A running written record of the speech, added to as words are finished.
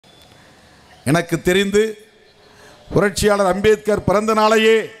எனக்கு தெரிந்து புரட்சியாளர் அம்பேத்கர் பிறந்த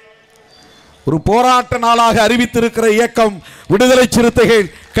நாளையே ஒரு போராட்ட நாளாக அறிவித்திருக்கிற இயக்கம் விடுதலை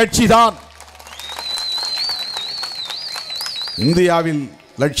சிறுத்தைகள் கட்சிதான். இந்தியாவில்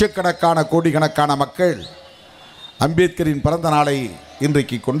லட்சக்கணக்கான கோடிக்கணக்கான மக்கள் அம்பேத்கரின் பிறந்த நாளை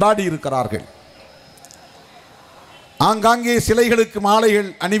இன்றைக்கு கொண்டாடி இருக்கிறார்கள். ஆங்காங்கே சிலைகளுக்கு மாலைகள்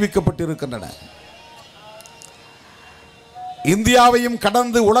அணிவிக்கப்பட்டிருக்கின்றன. இந்தியாவையும்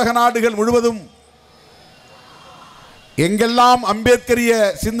கடந்து உலக நாடுகள் முழுவதும் எங்கெல்லாம் அம்பேத்கரிய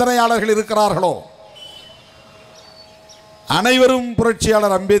சிந்தனையாளர்கள் இருக்கிறார்களோ அனைவரும்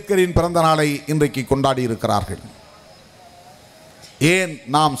புரட்சியாளர் அம்பேத்கரின் பிறந்த நாளை இன்றைக்கு கொண்டாடி இருக்கிறார்கள். ஏன்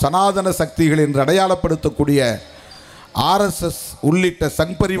நாம் சனாதன சக்திகள் என்று அடையாளப்படுத்தக்கூடிய RSS உள்ளிட்ட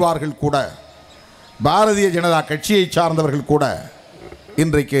சங் பரிவார்கள் கூட, பாரதிய ஜனதா கட்சியை சார்ந்தவர்கள் கூட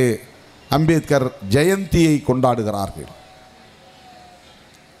இன்றைக்கு அம்பேத்கர் ஜெயந்தியை கொண்டாடுகிறார்கள்.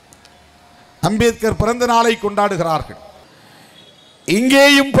 அம்பேத்கர் பிறந்த நாளை கொண்டாடுகிறார்கள்.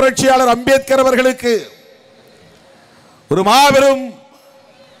 இங்கேயும் புரட்சியாளர் அம்பேத்கர் அவர்களுக்கு ஒரு மாபெரும்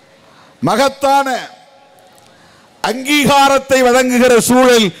மகத்தான அங்கீகாரத்தை வழங்குகிற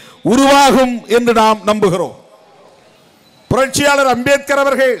சூழல் உருவாகும் என்று நாம் நம்புகிறோம். புரட்சியாளர் அம்பேத்கர்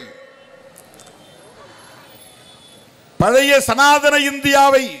அவர்கள் பழைய சனாதன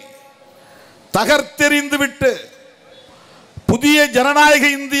இந்தியாவை தகர்த்தெறிந்துவிட்டு புதிய ஜனநாயக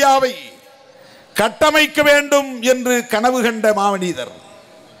இந்தியாவை கட்டமைக்க வேண்டும் என்று கனவு கண்ட மாமனிதர்.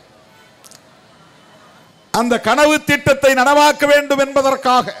 அந்த கனவு திட்டத்தை நனவாக்க வேண்டும்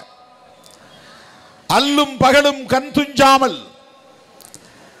என்பதற்காக அல்லும் பகலும் கண் துஞ்சாமல்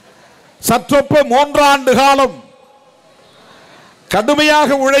சற்றொப்ப 3 ஆண்டு காலம் கடுமையாக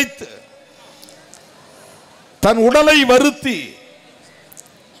உழைத்து தன் உடலை வருத்தி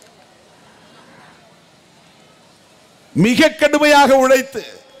மிக கடுமையாக உழைத்து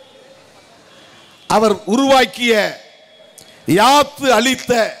அவர் உருவாக்கிய யாத்து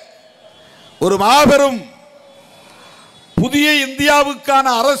அளித்த ஒரு மாபெரும் புதிய இந்தியாவுக்கான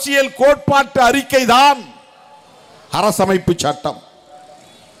அரசியல் கோட்பாட்டு அறிக்கை தான் அரசமைப்பு சட்டம்.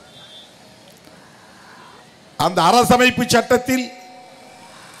 அந்த அரசமைப்பு சட்டத்தில்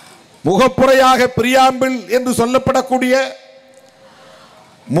முகப்புரையாக பிரியாம்பிள் என்று சொல்லப்படக்கூடிய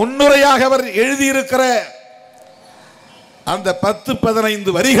முன்னுரையாக அவர் எழுதியிருக்கிற அந்த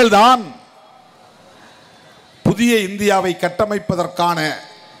 10-15 வரிகள் தான் புதிய இந்தியாவை கட்டமைப்பதற்கான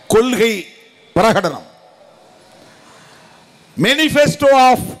கொள்கை பிரகடனம். மேனிஃபெஸ்டோ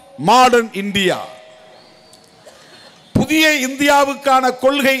ஆஃப் மாடர்ன் இந்தியா, புதிய இந்தியாவுக்கான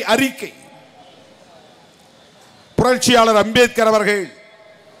கொள்கை அறிக்கை. புரட்சியாளர் அம்பேத்கர் அவர்கள்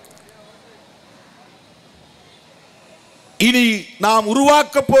இனி நாம்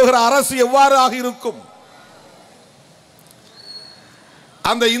உருவாக்கப் போகிற அரசு எவ்வாறாக இருக்கும்,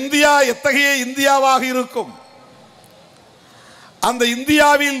 அந்த இந்தியா எத்தகைய இந்தியாவாக இருக்கும், அந்த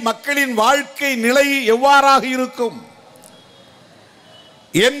இந்தியாவில் மக்களின் வாழ்க்கை நிலை எவ்வாறாக இருக்கும்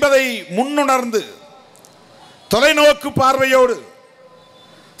என்பதை முன்னுணர்ந்து தொலைநோக்கு பார்வையோடு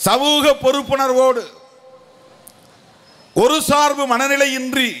சமூக பொறுப்புணர்வோடு ஒரு சார்பு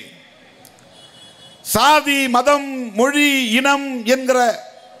மனநிலையின்றி சாதி மதம் மொழி இனம் என்கிற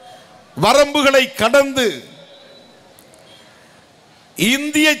வரம்புகளை கடந்து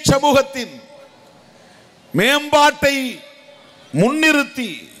இந்திய சமூகத்தின் மேம்பாட்டை முன்னிறுத்தி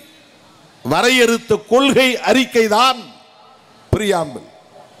வரையறுத்த கொள்கை அறிக்கை தான் பிரியாம்பிள்,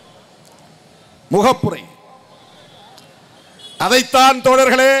 முகப்புரை. அதைத்தான்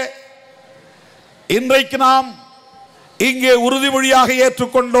தோழர்களே இன்றைக்கு நாம் இங்கே உறுதிமொழியாக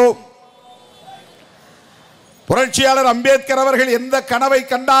ஏற்றுக்கொண்டோம். புரட்சியாளர் அம்பேத்கர் அவர்கள் எந்த கனவை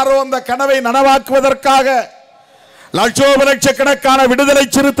கண்டாரோ அந்த கனவை நனவாக்குவதற்காக லட்சோப லட்சக்கணக்கான விடுதலை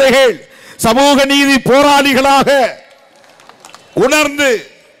சிறுத்தைகள் சமூக நீதி போராளிகளாக உணர்ந்து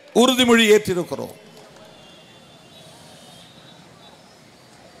உறுதிமொழி ஏற்றிருக்கிறோம்.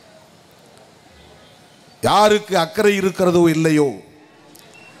 யாருக்கு அக்கறை இருக்கிறதோ இல்லையோ,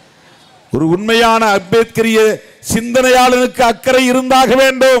 ஒரு உண்மையான அம்பேத்கரிய சிந்தனையாளனுக்கு அக்கறை இருந்தாக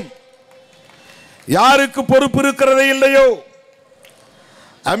வேண்டும். யாருக்கு பொறுப்பு இருக்கிறதே இல்லையோ,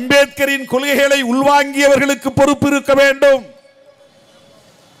 அம்பேத்கரின் கொள்கைகளை உள்வாங்கியவர்களுக்கு பொறுப்பு இருக்க வேண்டும்.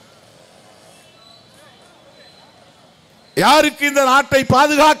 யாருக்கு இந்த நாட்டை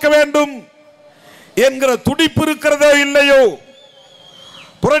பாதுகாக்க வேண்டும் என்கிற துடிப்பு இருக்கிறதோ இல்லையோ,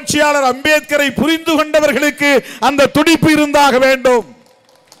 புரட்சியாளர் அம்பேத்கரை புரிந்து கொண்டவர்களுக்கு அந்த துடிப்பு இருந்தாக வேண்டும்.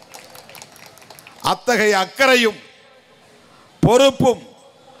 அத்தகைய அக்கறையும் பொறுப்பும்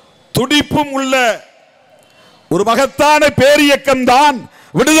துடிப்பும் உள்ள ஒரு மகத்தான பேரியக்கம் தான்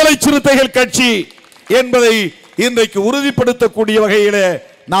விடுதலை சிறுத்தைகள் கட்சி என்பதை இன்றைக்கு உறுதிப்படுத்தக்கூடிய வகையில்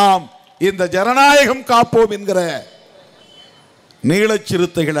நாம் இந்த ஜனநாயகம் காப்போம் என்கிற நீளச்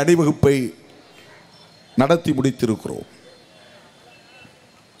சிறுத்தைகள் அணிவகுப்பை நடத்தி முடித்திருக்கிறோம்.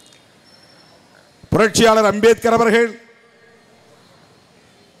 புரட்சியாளர் அம்பேத்கர் அவர்கள்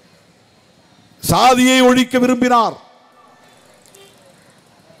சாதியை ஒழிக்க விரும்பினார்.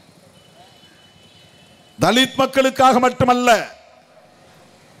 தலித் மக்களுக்காக மட்டுமல்ல,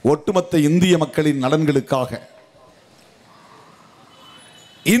 ஒட்டுமொத்த இந்திய மக்களின் நலன்களுக்காக.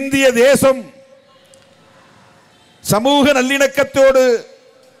 இந்திய தேசம் சமூக நல்லிணக்கத்தோடு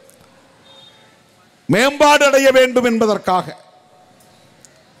மேம்பாடு அடைய வேண்டும் என்பதற்காக,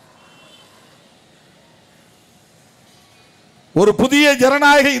 ஒரு புதிய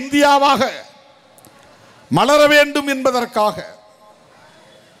ஜனநாயக இந்தியாவாக மலர வேண்டும் என்பதற்காக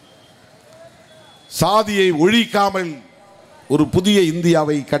சாதியை ஒழிக்காமல் ஒரு புதிய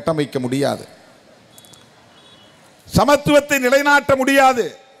இந்தியாவை கட்டமைக்க முடியாது. சமத்துவத்தை நிலைநாட்ட முடியாது.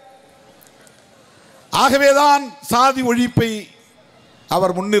 ஆகவேதான் சாதி ஒழிப்பை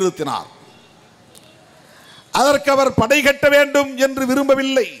அவர் முன்னிறுத்தினார். அதற்கு அவர் படை கட்ட வேண்டும் என்று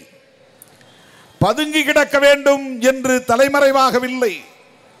விரும்பவில்லை, பதுங்கி கிடக்க வேண்டும் என்று தலைமறைவாகவில்லை,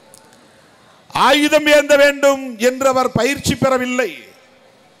 ஆயுதம் ஏந்த வேண்டும் என்று அவர் பயிற்சி பெறவில்லை,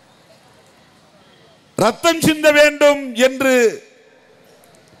 ரத்தம் சிந்த வேண்டும் என்று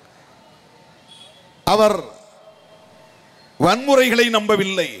அவர் வன்முறைகளை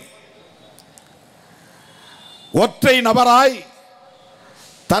நம்பவில்லை. ஒற்றை நபராய்,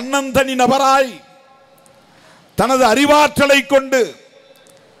 தன்னந்தனி நபராய், தனது அறிவாற்றலை கொண்டு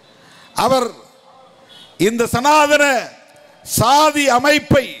அவர் இந்த சனாதன சாதி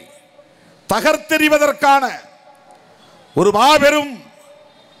அமைப்பை தகர்த்தெறிவதற்கான ஒரு மாபெரும்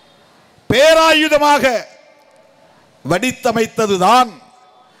பேராயுதமாக வடித்தமைத்ததுதான்,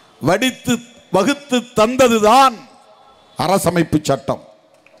 வடித்து வகுத்து தந்ததுதான் அரசமைப்பு சட்டம்.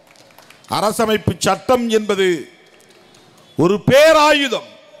 அரசமைப்பு சட்டம் என்பது ஒரு பேராயுதம்.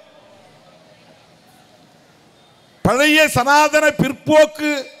 பழைய சனாதன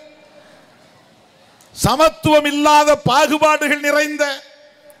பிற்போக்கு, சமத்துவம் இல்லாத பாகுபாடுகள் நிறைந்த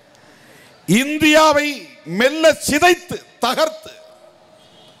இந்தியாவை மெல்ல சிதைத்து தகர்த்து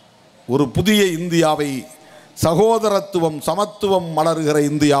ஒரு புதிய இந்தியாவை, சகோதரத்துவம் சமத்துவம் மலர்கிற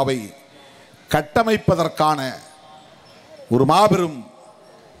இந்தியாவை கட்டமைப்பதற்கான ஒரு மாபெரும்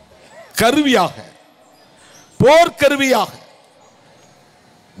கருவியாக, போர்க்கருவியாக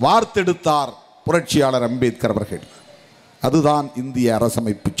வார்த்தெடுத்தார் புரட்சியாளர் அம்பேத்கர் அவர்கள். அதுதான் இந்திய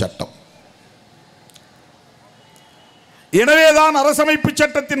அரசமைப்பு சட்டம். எனவேதான் அரசமைப்பு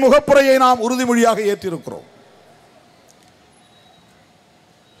சட்டத்தின் முகப்புரையை நாம் உறுதிமொழியாக ஏற்றிருக்கிறோம்.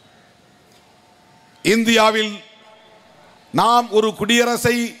 இந்தியாவில் நாம் ஒரு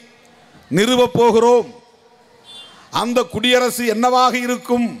குடியரசை நிறுவப் போகிறோம். அந்த குடியரசு என்னவாக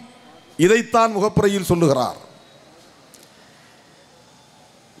இருக்கும்? இதைத்தான் முகப்புரையில் சொல்லுகிறார்.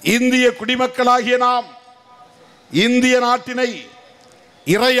 இந்திய குடிமக்களாகிய நாம் இந்திய நாட்டினை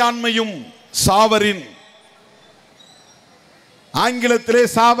இறையாண்மையும் சாவரின், ஆங்கிலத்திலே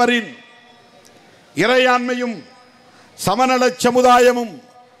சாவரின், இறையாண்மையும் சமநல சமுதாயமும்,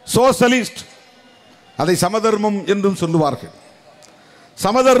 சோசலிஸ்ட், அதை சமதர்மம் என்றும் சொல்லுவார்கள்,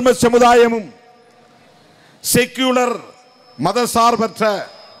 சமதர்ம சமுதாயமும், செக்யூலர் மதசார்பற்ற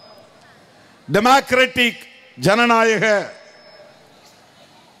டெமோக்ராட்டிக் ஜனநாயக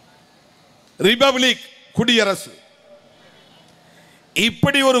ரிபப்ளிக் குடியரசு,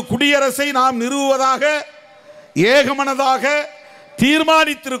 இப்படி ஒரு குடியரசை நாம் நிறுவுவதாக ஏகமனதாக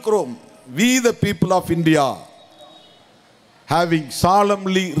தீர்மானித்திருக்கிறோம். We the people of India having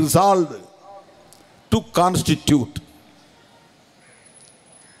solemnly resolved to constitute.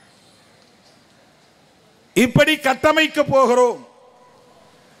 இப்படி கட்டமைக்க போகிறோம்.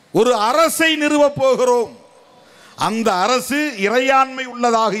 ஒரு அரசை நிறுவப் போகிறோம். அந்த அரசு இறையாண்மை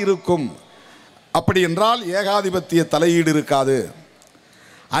உள்ளதாக இருக்கும். அப்படி என்றால் ஏகாதிபத்திய தலையீடு இருக்காது,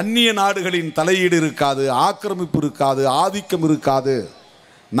 அந்நிய நாடுகளின் தலையீடு இருக்காது, ஆக்கிரமிப்பு இருக்காது, ஆதிக்கம் இருக்காது.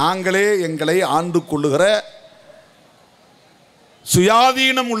 நாங்களே எங்களை ஆண்டு கொள்ளுகிற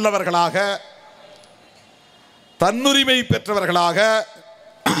சுயாதீனம் உள்ளவர்களாக, தன்னுரிமை பெற்றவர்களாக,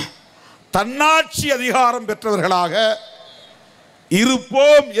 தன்னாட்சி அதிகாரம் பெற்றவர்களாக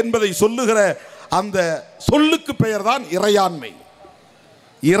இருப்போம் என்பதை சொல்லுகிற அந்த சொல்லுக்கு பெயர்தான் இறையாண்மை.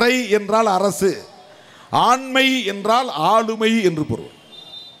 இறை என்றால் அரசு, ஆண்மை என்றால் ஆளுமை என்று பொருள்.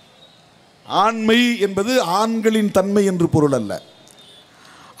 ஆண்மை என்பது ஆண்களின் தன்மை என்று பொருள் அல்ல.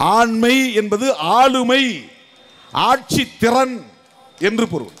 ஆண்மை என்பது ஆளுமை, ஆட்சி திறன் என்று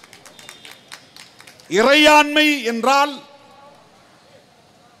பொருள். இறையாண்மை என்றால்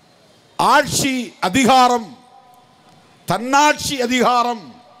ஆட்சி அதிகாரம், தன்னாட்சி அதிகாரம்,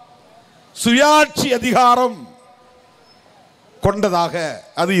 சுயாட்சி அதிகாரம் கொண்டதாக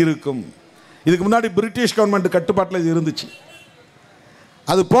அது இருக்கும். இதுக்கு முன்னாடி பிரிட்டிஷ் கவர்மெண்ட் கட்டுப்பாட்டில் இது இருந்துச்சு.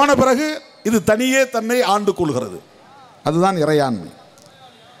 அது போன பிறகு இது தனியே தன்னை ஆண்டு கொள்கிறது. அதுதான் இறையாண்மை.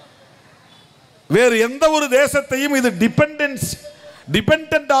 வேறு எந்த ஒரு தேசத்தையும் இது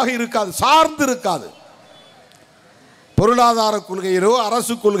டிபெண்டன்டாக இருக்காது, சார்ந்து இருக்காது. பொருளாதார கொள்கையிலோ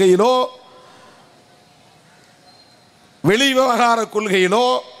அரசு கொள்கையிலோ வெளி விவகார கொள்கையிலோ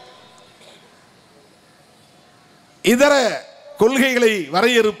இதர கொள்கைகளை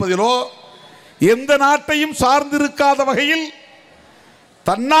வரையறுப்பதிலோ எந்த நாட்டையும் சார்ந்திருக்காத வகையில்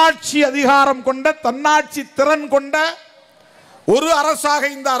தன்னாட்சி அதிகாரம் கொண்ட, தன்னாட்சி திறன் கொண்ட ஒரு அரசாக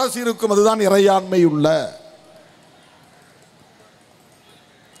இந்த அரசு இருக்கும். அதுதான் இறையாண்மை உள்ள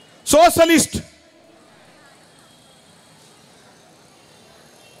சோசலிஸ்ட்.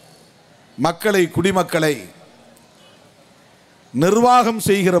 மக்களை, குடிமக்களை நிர்வாகம்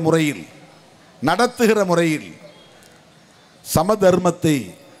செய்கிற முறையில், நடத்துகிற முறையில் சமதர்மத்தை,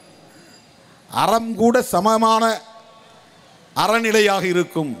 அறம் கூட சமமான அறநிலையாக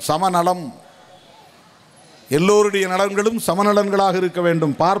இருக்கும். சமநலம், எல்லோருடைய நலன்களும் சமநலன்களாக இருக்க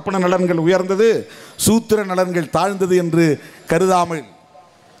வேண்டும். பார்ப்பன நலன்கள் உயர்ந்தது, சூத்திர நலன்கள் தாழ்ந்தது என்று கருதாமல்,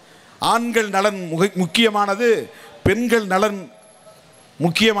 ஆண்கள் நலன் முக்கியமானது, பெண்கள் நலன்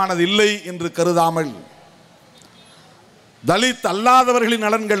முக்கியமானது இல்லை என்று கருதாமல், தலித் அல்லாதவர்களின்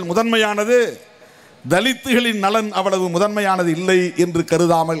நலன்கள் முதன்மையானது, தலித்துகளின் நலன் அவ்வளவு முதன்மையானது இல்லை என்று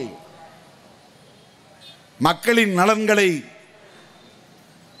கருதாமல், மக்களின் நலன்களை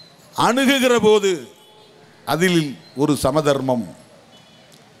அணுகுகிற போது அதில் ஒரு சமதர்மம்,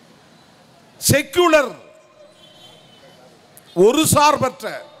 செக்குலர், ஒரு சார்பற்ற,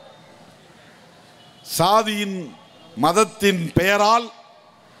 சாதியின் மதத்தின் பெயரால்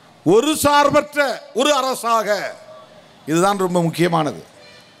ஒரு சார்பற்ற ஒரு அரசாக, இதுதான் ரொம்ப முக்கியமானது.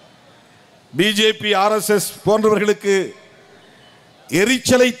 பிஜேபி, ஆர்எஸ்எஸ் போன்றவர்களுக்கு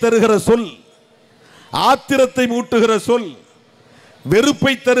எரிச்சலை தருகிற சொல், ஆத்திரத்தை மூட்டுகிற சொல்,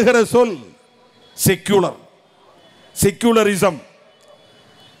 வெறுப்பை தருகிற சொல் செக்குலர், செக்குலரிசம்,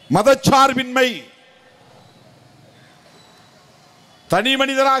 மதச்சார்பின்மை. தனி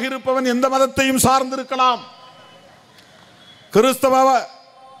மனிதராக இருப்பவன் எந்த மதத்தையும் சார்ந்திருக்கலாம். கிறிஸ்தவ,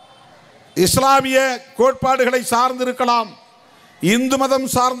 இஸ்லாமிய கோட்பாடுகளை சார்ந்திருக்கலாம், இந்து மதம்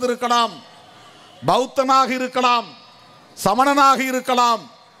சார்ந்திருக்கலாம், பௌத்தனாக இருக்கலாம், சமணனாக இருக்கலாம்,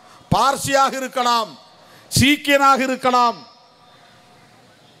 பார்சியாக இருக்கலாம், சீக்கியனாக இருக்கலாம்,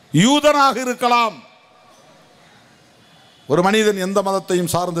 யூதனாக இருக்கலாம். ஒரு மனிதன் எந்த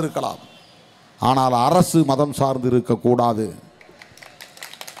மதத்தையும் சார்ந்திருக்கலாம். ஆனால் அரசு மதம் சார்ந்து இருக்கக்கூடாது.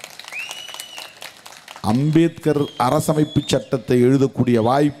 அம்பேத்கர் அரசமைப்பு சட்டத்தை எழுதக்கூடிய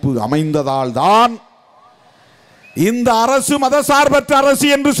வாய்ப்பு அமைந்ததால் தான் இந்த அரசு மதசார்பற்ற அரசு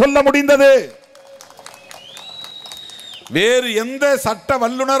என்று சொல்ல முடிந்தது. வேறு எந்த சட்ட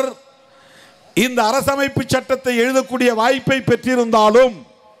வல்லுனர் இந்த அரசமைப்பு சட்டத்தை எழுதக்கூடிய வாய்ப்பை பெற்றிருந்தாலும்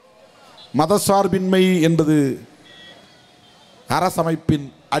மதசார்பின்மை என்பது அரசமைப்பின்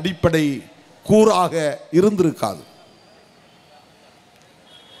அடிப்படை கூறாக இருந்திருக்காது.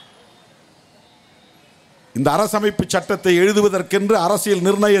 இந்த அரசமைப்பு சட்டத்தை எழுதுவதற்கென்று அரசியல்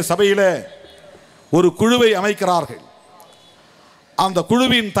நிர்ணய சபையில் ஒரு குழுவை அமைக்கிறார்கள். அந்த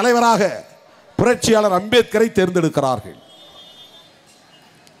குழுவின் தலைவராக புரட்சியாளர் அம்பேத்கரை தேர்ந்தெடுக்கிறார்கள்.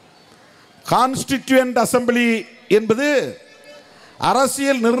 கான்ஸ்டிடியூயன்ட் அசெம்பிளி என்பது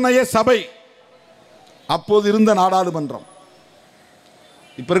அரசியல் நிர்ணய சபை. அப்போது இருந்த நாடாளுமன்றம்,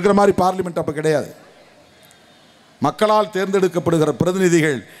 இப்ப இருக்கிற மாதிரி பார்லிமெண்ட் அப்ப கிடையாது. மக்களால் தேர்ந்தெடுக்கப்படுகிற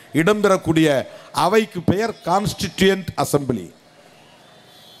பிரதிநிதிகள் இடம்பெறக்கூடிய அவைக்கு பெயர் கான்ஸ்டிடியூயன்ட் அசெம்பிளி,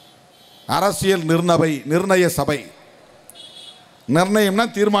 அரசியல் நிர்ணய சபை. நிர்ணயம்னா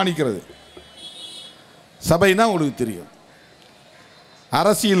தீர்மானிக்கிறது, சபைனா உங்களுக்கு தெரியும்,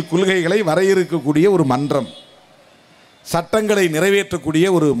 அரசியல் கொள்கைகளை வரையறுக்கக்கூடிய ஒரு மன்றம், சட்டங்களை நிறைவேற்றக்கூடிய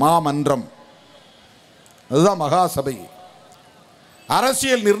ஒரு மாமன்றம், அதுதான் மகா சபை.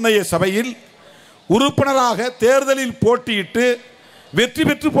 அரசியல் நிர்ணய சபையில் உறுப்பினராக தேர்தலில் போட்டியிட்டு வெற்றி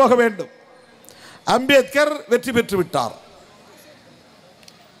பெற்று போக வேண்டும். அம்பேத்கர் வெற்றி பெற்று விட்டார்,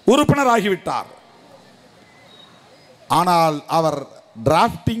 உறுப்பினராகிவிட்டார். ஆனால் அவர்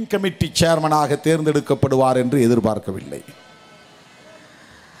டிராஃப்டிங் கமிட்டி சேர்மனாக தேர்ந்தெடுக்கப்படுவார் என்று எதிர்பார்க்கவில்லை.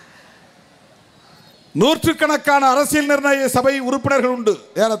 நூற்றுக்கணக்கான அரசியல் நிர்ணய சபை உறுப்பினர்கள் உண்டு.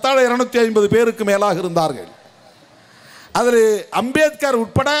 ஏறத்தாழ 250 பேருக்கு மேலாக இருந்தார்கள். அதில் அம்பேத்கர்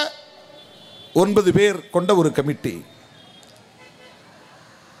உட்பட 9 பேர் கொண்ட ஒரு கமிட்டி.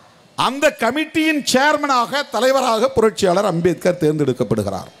 அந்த கமிட்டியின் சேர்மனாக, தலைவராக புரட்சியாளர் அம்பேத்கர்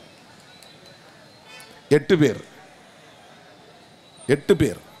தேர்ந்தெடுக்கப்படுகிறார். 8 பேர்.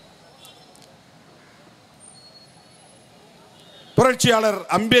 புரட்சியாளர்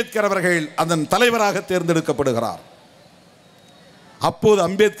அம்பேத்கர் அவர்கள் அதன் தலைவராக தேர்ந்தெடுக்கப்படுகிறார். அப்போது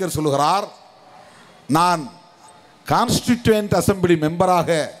அம்பேத்கர் சொல்கிறார், நான் கான்ஸ்டிடியூயன்ட் அசம்பிளி மெம்பராக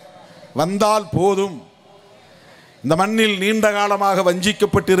வந்தால் போதும், இந்த மண்ணில் நீண்ட காலமாக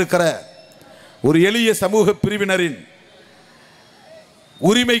வஞ்சிக்கப்பட்டிருக்கிற ஒரு எளிய சமூக பிரிவினரின்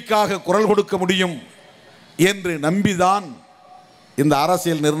உரிமைக்காக குரல் கொடுக்க முடியும் என்று நம்பிதான் இந்த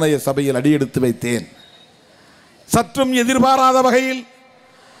அரசியல் நிர்ணய சபையில் அடியெடுத்து வைத்தேன். சற்றும் எதிர்பாராத வகையில்,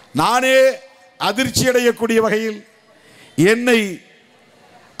 நானே அதிர்ச்சி அடையக்கூடிய வகையில் என்னை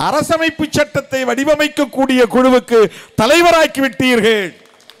அரசமைப்பு சட்டத்தை வடிவமைக்கக்கூடிய குழுவுக்கு தலைவராக்கி விட்டீர்கள்.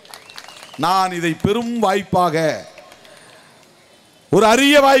 நான் இதை பெரும் வாய்ப்பாக, ஒரு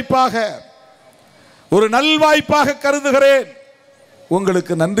அரிய வாய்ப்பாக, ஒரு நல்வாய்ப்பாக கருதுகிறேன்.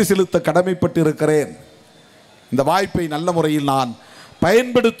 உங்களுக்கு நன்றி செலுத்த கடமைப்பட்டிருக்கிறேன். இந்த வாய்ப்பை நல்ல முறையில் நான்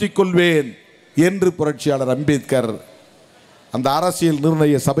பயன்படுத்திக் கொள்வேன் என்று புரட்சியாளர் அம்பேத்கர் அந்த அரசியல்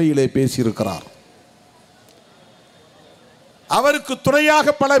நிர்ணய சபையிலே பேசியிருக்கிறார். அவருக்கு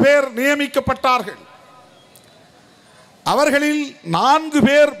துணையாக பல பேர் நியமிக்கப்பட்டார்கள். அவர்களில் 4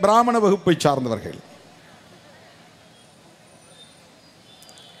 பேர் பிராமண வகுப்பை சார்ந்தவர்கள்.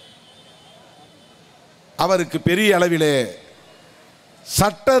 அவருக்கு பெரிய அளவிலே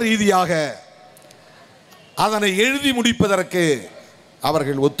சட்ட ரீதியாக அதனை எழுதி முடிப்பதற்கு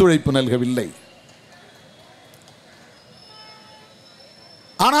அவர்கள் ஒத்துழைப்பு நல்கவில்லை.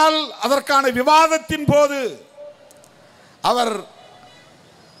 ஆனால் அதற்கான விவாதத்தின் போது அவர்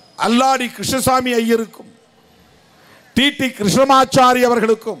அல்லாடி கிருஷ்ணசாமி ஐயருக்கும் டி கிருஷ்ணமாச்சாரி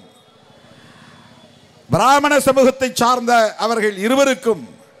அவர்களுக்கும் பிராமண சமூகத்தை சார்ந்த அவர்கள் இருவருக்கும்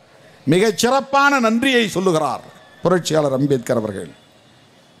மிகச் சிறப்பான நன்றியை சொல்லுகிறார் புரட்சியாளர் அம்பேத்கர் அவர்கள்.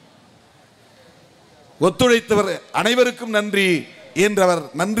 ஒத்துழைத்தவர் அனைவருக்கும் நன்றி என்று அவர்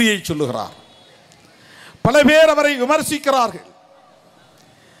நன்றியை சொல்லுகிறார். பல பேர் அவரை விமர்சிக்கிறார்கள்.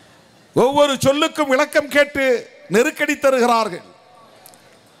 ஒவ்வொரு சொல்லுக்கும் விளக்கம் கேட்டு நெருக்கடி தருகிறார்கள்.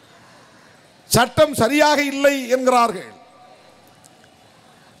 சட்டம் சரியாக இல்லை என்கிறார்கள்.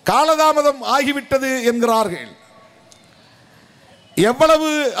 காலதாமதம் ஆகிவிட்டது என்கிறார்கள். எவ்வளவு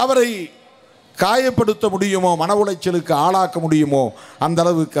அவரை காயப்படுத்த முடியுமோ, மன உளைச்சலுக்கு ஆளாக்க முடியுமோ அந்த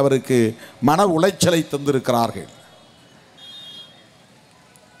அளவுக்கு அவருக்கு மன உளைச்சலை தந்திருக்கிறார்கள்.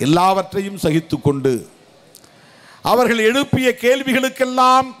 எல்லாவற்றையும் சகித்துக்கொண்டு அவர்கள் எழுப்பிய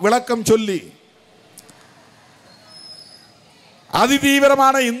கேள்விகளுக்கெல்லாம் விளக்கம் சொல்லி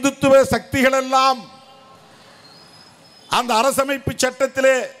அதிதீவிரமான இந்துத்துவ சக்திகள் எல்லாம் அந்த அரசமைப்பு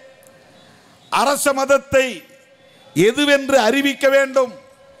சட்டத்திலே அரச மதத்தை எதுவென்று அறிவிக்க வேண்டும்,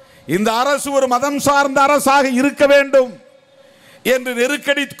 இந்த அரசு ஒரு மதம் சார்ந்த அரசாக இருக்க வேண்டும் என்று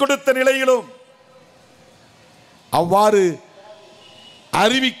நெருக்கடி கொடுத்த நிலையிலும் அவ்வாறு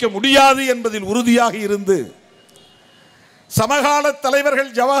அறிவிக்க முடியாது என்பதில் உறுதியாக இருந்து சமகால தலைவர்கள்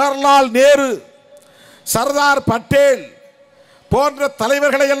ஜவஹர்லால் நேரு, சர்தார் பட்டேல் போன்ற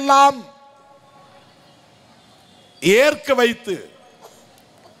தலைவர்களை எல்லாம் ஏற்க வைத்து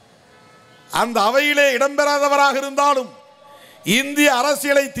அந்த அவையிலே இடம்பெறாதவராக இருந்தாலும் இந்திய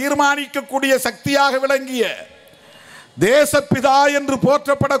அரசியலை தீர்மானிக்கக்கூடிய சக்தியாக விளங்கிய தேசப்பிதா என்று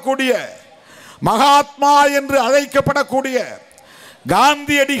போற்றப்படக்கூடிய மகாத்மா என்று அழைக்கப்படக்கூடிய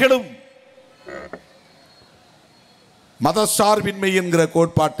காந்தியடிகளும் மதசார்பின்மை என்கிற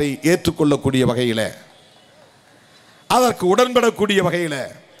கோட்பாட்டை ஏற்றுக்கொள்ளக்கூடிய வகையில், அதற்கு உடன்படக்கூடிய வகையில்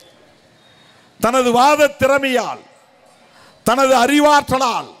தனது வாத திறமையால், தனது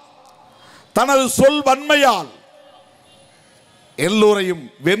அறிவாற்றலால், தனது சொல் வன்மையால் எல்லோரையும்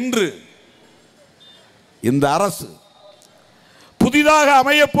வென்று இந்த அரசு, புதிதாக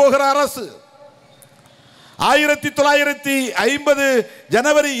அமையப் போகிற அரசு, 1950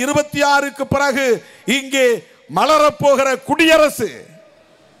 ஜனவரி 26க்கு பிறகு இங்கே மலரப்போகிற குடியரசு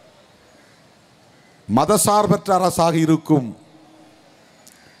மதசார்பற்ற அரசாக இருக்கும்.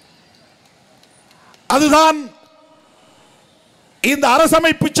 அதுதான் இந்த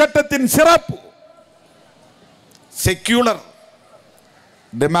அரசமைப்பு சட்டத்தின் சிறப்பு. Secular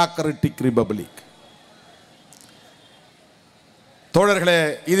democratic republic. தோழர்களே,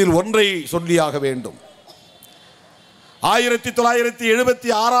 இதில் ஒன்றை சொல்லியாக வேண்டும்.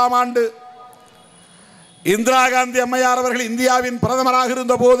 1976ஆம் ஆண்டு இந்திரா காந்தி அம்மையார் அவர்கள் இந்தியாவின் பிரதமராக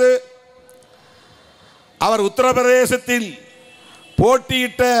இருந்தபோது அவர் உத்தரப்பிரதேசத்தில்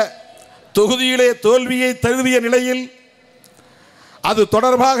போட்டியிட்ட தொகுதியிலே தோல்வியை தழுவிய நிலையில் அது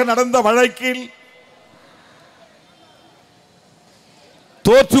தொடர்பாக நடந்த வழக்கில்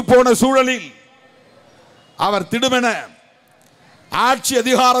தோற்றுப்போன சூழலில் அவர் திடுமென ஆட்சி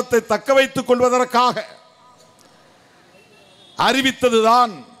அதிகாரத்தை தக்க வைத்துக் கொள்வதற்காக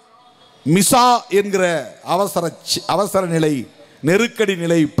அறிவித்ததுதான் மிசா என்கிற அவசர நிலை நெருக்கடி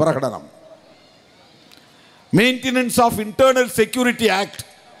நிலை பிரகடனம். Maintenance of internal security act,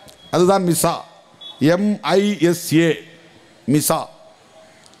 அதுதான் மிசா, MISA, மிசா.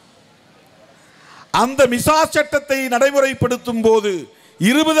 அந்த மிசா சட்டத்தை நடைமுறைப்படுத்தும் போது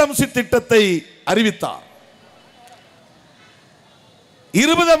 20 அம்ச திட்டத்தை அறிவித்தார்.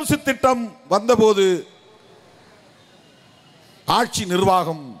 20 அம்ச திட்டம் வந்தபோது ஆட்சி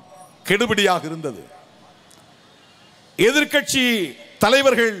நிர்வாகம் கெடுபிடியாக இருந்தது. எதிர்க்கட்சி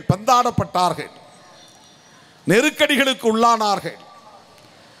தலைவர்கள் பந்தாடப்பட்டார்கள், நெருக்கடிகளுக்கு உள்ளானார்கள்,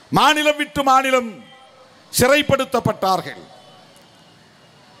 மாநிலம் விட்டு மாநிலம் சிறைப்படுத்தப்பட்டார்கள்,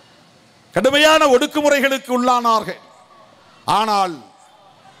 கடுமையான ஒடுக்குமுறைகளுக்கு உள்ளானார்கள். ஆனால்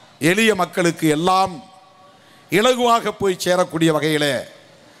எளிய மக்களுக்கு எல்லாம் இலகுவாக போய் சேரக்கூடிய வகையில்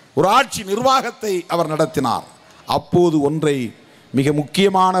ஒரு ஆட்சி நிர்வாகத்தை அவர் நடத்தினார். அப்போது ஒன்றை, மிக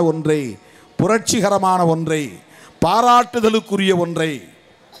முக்கியமான ஒன்றை, புரட்சிகரமான ஒன்றை, பாராட்டுதலுக்குரிய ஒன்றை,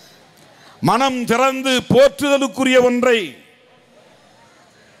 மனம் திறந்து போற்றுதலுக்குரிய ஒன்றை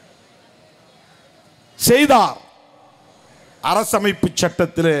செய்தார். அரசமைப்பு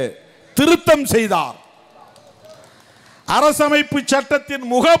சட்டத்தில் திருத்தம் செய்தார். அரசமைப்பு சட்டத்தின்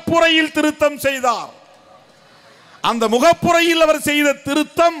முகப்புரையில் திருத்தம் செய்தார். அந்த முகப்புரையில் அவர் செய்த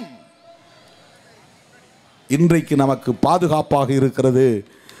திருத்தம் இன்றைக்கு நமக்கு பாதுகாப்பாக இருக்கிறது.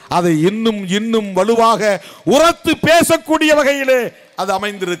 அதை இன்னும் இன்னும் வலுவாக உரத்து பேசக்கூடிய வகையிலே அது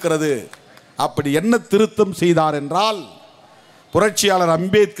அமைந்திருக்கிறது. அப்படி என்ன திருத்தம் செய்தார் என்றால், புரட்சியாளர்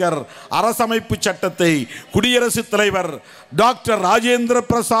அம்பேத்கர் அரசமைப்பு சட்டத்தை குடியரசுத் தலைவர் டாக்டர் ராஜேந்திர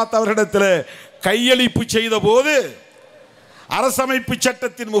பிரசாத் அவர்களிடத்தில் கையளிப்பு செய்த போது அரசமைப்பு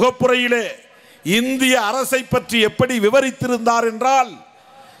சட்டத்தின் முகப்புரையிலே இந்திய அரசை பற்றி எப்படி விவரித்திருந்தார் என்றால்,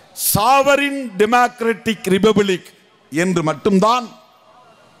 சாவரின் டெமோக்ராட்டிக் ரிபப்ளிக் என்று மட்டும்தான்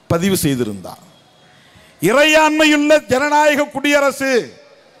பதிவு செய்திருந்தார். இறையாண்மையுள்ள ஜனநாயக குடியரசு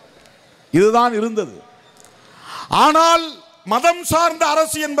இதுதான் இருந்தது. ஆனால் மதம் சார்ந்த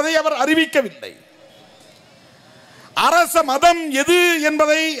அரசு என்பதை அவர் அறிவிக்கவில்லை. அரச மதம் எது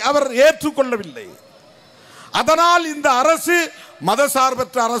என்பதை அவர் ஏற்றுக்கொள்ளவில்லை. அதனால் இந்த அரசு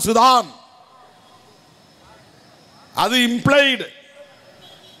மதசார்பற்ற அரசுதான், அது இம்ப்ளைடு,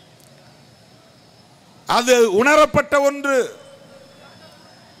 அது உணரப்பட்ட ஒன்று,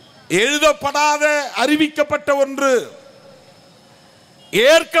 எழுதப்படாத அறிவிக்கப்பட்ட ஒன்று,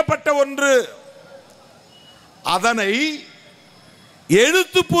 ஏற்கப்பட்ட ஒன்று. அதனை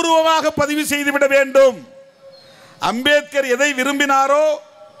எழுத்துப்பூர்வமாக பதிவு செய்துவிட வேண்டும். அம்பேத்கர் எதை விரும்பினாரோ,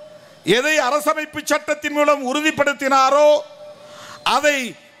 எதை அரசமைப்பு சட்டத்தின் மூலம் உறுதிப்படுத்தினாரோ, அதை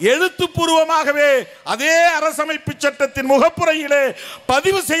எழுத்துப்பூர்வமாகவே அதே அரசமைப்பு சட்டத்தின் முகப்புரையிலே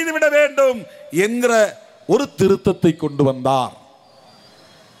பதிவு செய்துவிட வேண்டும் என்கிற ஒரு திருத்தத்தை கொண்டு வந்தார்.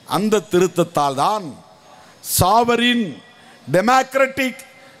 அந்த திருத்தத்தால் தான் சாவரின் டெமோக்ராட்டிக்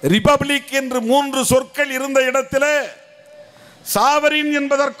ரிபப்ளிக் என்று 3 சொற்கள் இருந்த இடத்திலே சாவரின்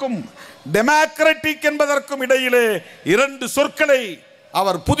என்பதற்கும் டெமோக்ராட்டிக் என்பதற்கும் இடையிலே 2 சொற்களை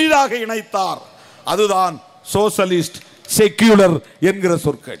அவர் புதிதாக இணைத்தார். அதுதான் சோசலிஸ்ட், செக்யூலர் என்கிற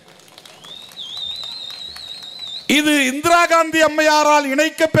சொற்கள். இது இந்திரா காந்தி அம்மையாரால்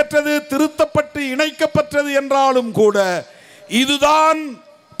இணைக்கப்பெற்றது, திருத்தப்பட்டு இணைக்கப்பட்டது என்றாலும் கூட இதுதான்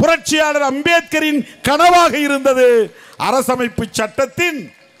புரட்சியாளர் அம்பேத்கரின் கனவாக இருந்தது, அரசமைப்பு சட்டத்தின்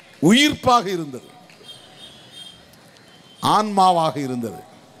உயிர்ப்பாக இருந்தது, ஆன்மாவாக இருந்தது.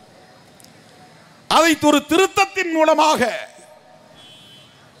 அதை ஒரு திருத்தத்தின் மூலமாக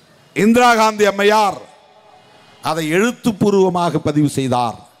இந்திரா காந்தி அம்மையார் அதை எழுத்துப்பூர்வமாக பதிவு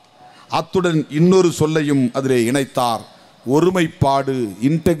செய்தார். அத்துடன் இன்னொரு சொல்லையும் அதிலே இணைத்தார், ஒருமைப்பாடு,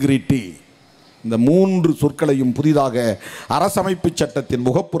 இன்டெகிரிட்டி. இந்த 3 சொற்களையும் புதிதாக அரசமைப்பு சட்டத்தின்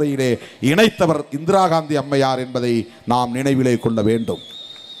முகப்புரையிலே இணைத்தவர் இந்திரா காந்தி அம்மையார் என்பதை நாம் நினைவிலே கொள்ள வேண்டும்.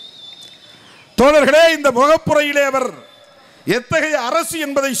 தோழர்களே, இந்த முகப்புரையிலே அவர் எத்தகைய அரசு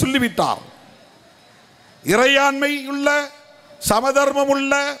என்பதை சொல்லிவிட்டார். இறையாண்மை உள்ள, சமதர்மம்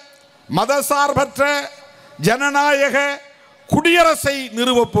உள்ள, மதசார்பற்ற ஜனநாயக குடியரசை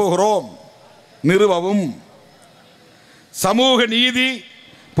நிறுவப் போகிறோம், நிறுவவும் சமூக நீதி,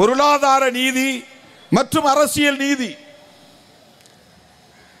 பொருளாதார நீதி மற்றும் அரசியல் நீதி,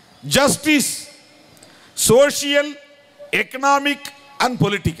 justice, social, economic and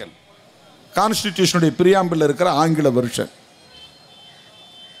political, கான்ஸ்டிடியூஷனுடைய preamble இருக்கிற ஆங்கில வெர்ஷன்.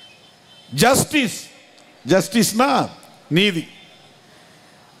 ஜஸ்டிஸ், ஜஸ்டிஸ்னா நீதி.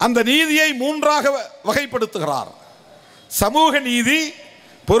 அந்த நீதியை 3ஆக வகைப்படுத்துகிறார். சமூக நீதி,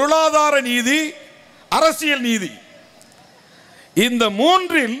 பொருளாதார நீதி, அரசியல் நீதி. இந்த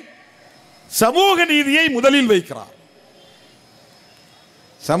 3இல் சமூக நீதியை முதலில் வைக்கிறார்.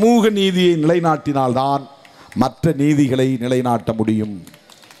 சமூக நீதியை நிலைநாட்டினால்தான் மற்ற நீதிகளை நிலைநாட்ட முடியும்.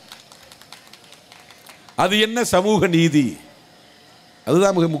 அது என்ன சமூக நீதி?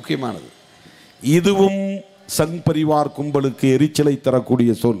 அதுதான் மிக முக்கியமானது. இதுவும் சங் பரிவார் கும்பலுக்கு எரிச்சலை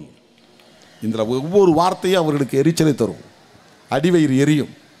தரக்கூடிய சொல். இந்த ஒவ்வொரு வார்த்தையும் அவர்களுக்கு எரிச்சலை தரும், அடிவயிறு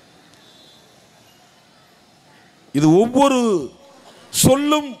எரியும். இது ஒவ்வொரு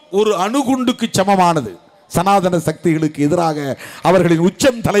சொல்லும் ஒரு அணுகுண்டுக்கு சமமானது. சனாதன சக்திகளுக்கு எதிராக அவர்களின்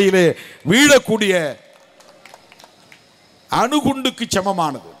உச்சம் தலையிலே வீழக்கூடிய அணுகுண்டுக்கு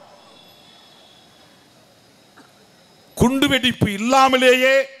சமமானது. குண்டுவெடிப்பு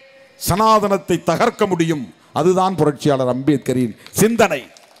இல்லாமலேயே சனாதனத்தை தகர்க்க முடியும். அதுதான் புரட்சியாளர் அம்பேத்கரின் சிந்தனை.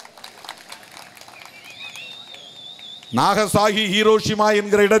 நாகசாகி ஹீரோஷிமா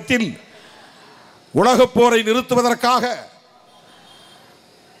என்கிற இடத்தில் உலகப் போரை நிறுத்துவதற்காக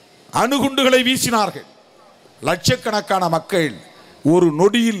அணுகுண்டுகளை வீசினார்கள். லட்சக்கணக்கான மக்கள் ஒரு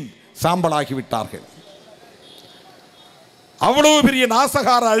நொடியில் சாம்பலாகிவிட்டார்கள். அவ்வளவு பெரிய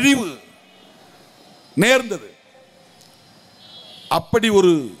நாசகார அழிவு நேர்ந்தது. அப்படி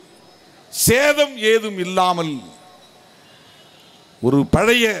ஒரு சேதம் ஏதும் இல்லாமல் ஒரு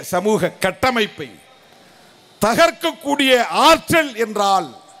பழைய சமூக கட்டமைப்பை தகர்க்கக்கூடிய ஆற்றல் என்றால்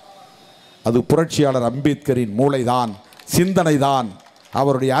அது புரட்சியாளர் அம்பேத்கரின் மூளைதான், சிந்தனைதான்,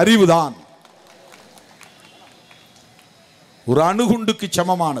 அவருடைய அறிவுதான். ஒரு அணுகுண்டுக்கு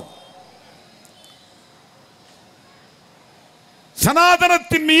சமமானது.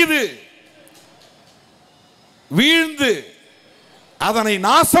 சனாதனத்தின் மீது வீழ்ந்து அதனை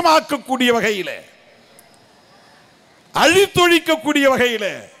நாசமாக்கக்கூடிய வகையில், அழித்தொழிக்கக்கூடிய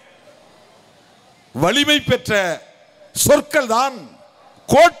வகையில் வலிமை பெற்ற சொற்கள் தான்,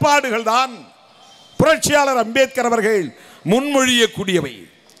 கோட்பாடுகள் தான் புரட்சியாளர் அம்பேத்கர் அவர்கள் முன்மொழியக்கூடியவை.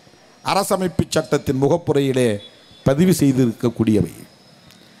 அரசமைப்பு சட்டத்தின் முகப்புரையிலே பதிவு செய்திருக்கக்கூடியவை.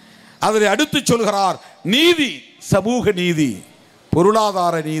 அதனை அடுத்து சொல்கிறார், நீதி, சமூக நீதி,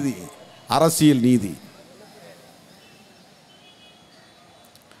 பொருளாதார நீதி, அரசியல் நீதி.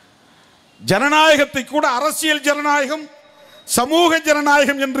 ஜனநாயகத்தை கூட அரசியல் ஜனநாயகம், சமூக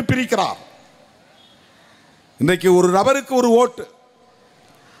ஜனநாயகம் என்று பிரிக்கிறார். இன்றைக்கு ஒரு நபருக்கு ஒரு ஓட்டு,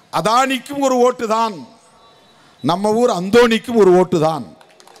 அதானிக்கும் ஒரு ஓட்டு தான், நம்ம ஊர் அந்தோணிக்கும் ஒரு ஓட்டு தான்.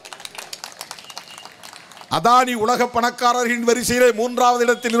 அதானி உலக பணக்காரர்களின் வரிசையிலே 3வது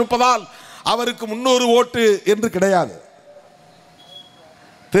இடத்தில் இருப்பதால் அவருக்கு 300 ஓட்டு என்று கிடையாது.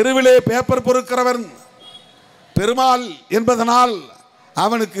 தெருவிலே பேப்பர் பொறுக்கிறவன் பெருமாள் என்பதனால்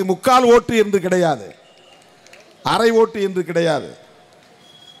அவனுக்கு 3/4 ஓட்டு என்று கிடையாது, அரை ஓட்டு என்று கிடையாது.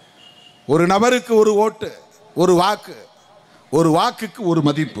 ஒரு நபருக்கு ஒரு ஓட்டு, ஒரு வாக்கு, ஒரு வாக்குக்கு ஒரு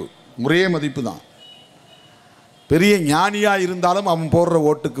மதிப்பு, ஒரே மதிப்பு தான். பெரிய ஞானியா இருந்தாலும் அவன் போடுற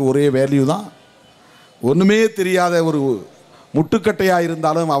ஓட்டுக்கு ஒரே வேல்யூ தான். ஒன்றுமே தெரியாத ஒரு முட்டுக்கட்டையாக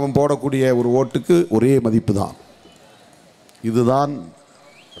இருந்தாலும் அவன் போடக்கூடிய ஒரு ஓட்டுக்கு ஒரே மதிப்பு தான். இதுதான்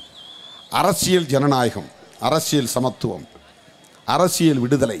அரசியல் ஜனநாயகம், அரசியல் சமத்துவம், அரசியல்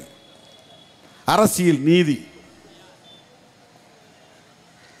விடுதலை, அரசியல் நீதி,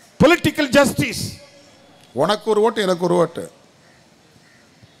 பொலிட்டிக்கல் ஜஸ்டிஸ். உனக்கு ஒரு ஓட்டு, எனக்கு ஒரு ஓட்டு.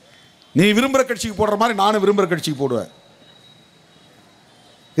 நீ விரும்புகிற கட்சிக்கு போடுற மாதிரி நானும் விரும்புகிற கட்சிக்கு போடுவேன்.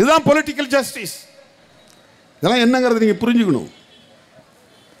 இதுதான் பொலிட்டிக்கல் ஜஸ்டிஸ். இதெல்லாம் என்னங்கிறது நீங்கள் புரிஞ்சுக்கணும்.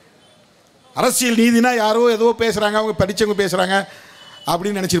 அரசியல் நீதினா யாரோ ஏதோ பேசுகிறாங்க, அவங்க படித்தவங்க பேசுகிறாங்க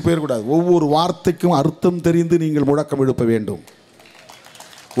அப்படின்னு நினச்சிட்டு போயிடக்கூடாது. ஒவ்வொரு வார்த்தைக்கும் அர்த்தம் தெரிந்து நீங்கள் முழக்கம் எழுப்ப வேண்டும்.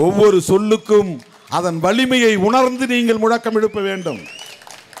 ஒவ்வொரு சொல்லுக்கும் அதன் வலிமையை உணர்ந்து நீங்கள் முழக்கம் எழுப்ப வேண்டும்.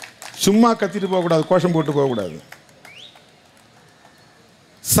 சும்மா கத்திட்டு போகக்கூடாது, கோஷம் போட்டு போகக்கூடாது.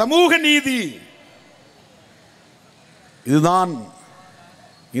 சமூக நீதி, இதுதான்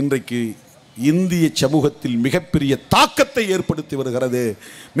இன்றைக்கு இந்திய சமூகத்தில் மிகப்பெரிய தாக்கத்தை ஏற்படுத்தி வருகிறது,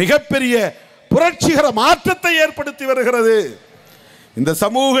 மிகப்பெரிய புரட்சிகர மாற்றத்தை ஏற்படுத்தி வருகிறது. இந்த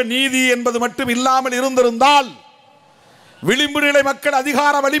சமூக நீதி என்பது மட்டும் இல்லாமல் இருந்திருந்தால் விளிம்பு நிலை மக்கள்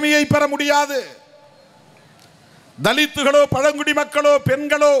அதிகார வலிமையை பெற முடியாது. தலித்துகளோ, பழங்குடி மக்களோ,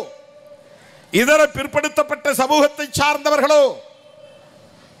 பெண்களோ, இதர பிற்படுத்தப்பட்ட சமூகத்தை சார்ந்தவர்களோ,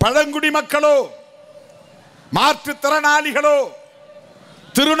 பழங்குடி மக்களோ, மாற்றுத்திறனாளிகளோ,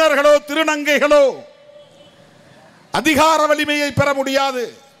 திருநர்களோ, திருநங்கைகளோ அதிகார வலிமையை பெற முடியாது,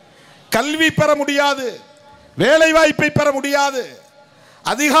 கல்வி பெற முடியாது, வேலை வாய்ப்பை பெற முடியாது,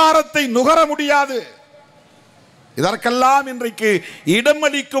 அதிகாரத்தை நுகர முடியாது. இதற்கெல்லாம் இன்றைக்கு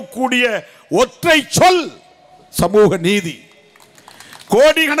இடமளிக்கக்கூடிய ஒற்றை சொல் சமூக நீதி.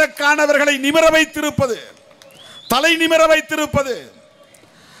 கோடிக்கணக்கானவர்களை நிமிர வைத்திருப்பது, தலை நிமிர வைத்திருப்பது,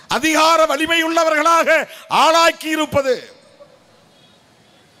 அதிகார வலிமை உள்ளவர்களாக ஆளாக்கி இருப்பது.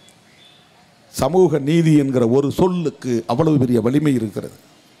 சமூக நீதி என்கிற ஒரு சொல்லுக்கு அவ்வளவு பெரிய வலிமை இருக்கிறது.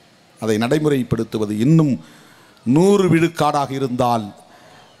 அதை நடைமுறைப்படுத்துவது இன்னும் 100 விழுக்காடாக இருந்தால்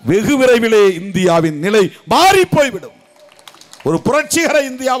வெகு விரைவிலே இந்தியாவின் நிலை மாறி போய்விடும். ஒரு புரட்சிகர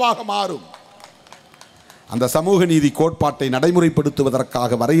இந்தியாவாக மாறும். அந்த சமூக நீதி கோட்பாட்டை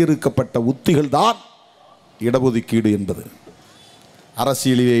நடைமுறைப்படுத்துவதற்காக வரையறுக்கப்பட்ட உத்திகள் தான் இடஒதுக்கீடு என்பது.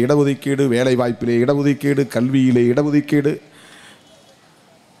 அரசியலிலே இடஒதுக்கீடு, வேலை வாய்ப்பிலே இடஒதுக்கீடு, கல்வியிலே இடஒதுக்கீடு,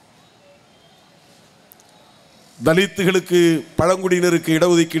 தலித்துகளுக்கு பழங்குடியினருக்கு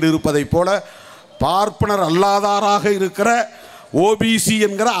இடஒதுக்கீடு இருப்பதை போல பார்ப்பனர் அல்லாதாராக இருக்கிற ஓபிசி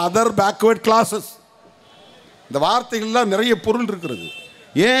என்கிற அதர் பேக்வர்ட் கிளாஸஸ், இந்த வார்த்தைகள்லாம் நிறைய பொருள் இருக்கிறது.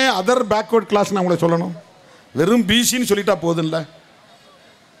 ஏன் அதர் பேக்வர்ட் கிளாஸ் நான் உங்களை சொல்லணும்? வெறும் பிசின்னு சொல்லிட்டா போதும் இல்லை?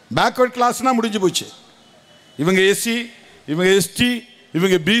 பேக்வர்ட் கிளாஸ்னால் முடிஞ்சு போச்சு. இவங்க எஸ்சி, இவங்க எஸ்டி,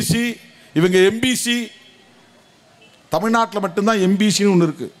 இவங்க பிசி, இவங்க எம்பிசி. தமிழ்நாட்டில் மட்டும்தான் எம்பிசின்னு ஒன்று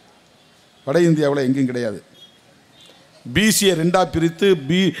இருக்குது, வட இந்தியாவில் எங்கேயும் கிடையாது. பிசியை ரெண்டாக பிரித்து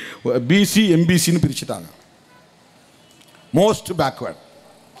பிசி எம்பிசின்னு பிரிச்சுட்டாங்க, மோஸ்ட் பேக்வர்ட்.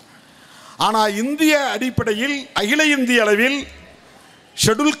 ஆனால் இந்திய அடிப்படையில் அகில இந்திய அளவில்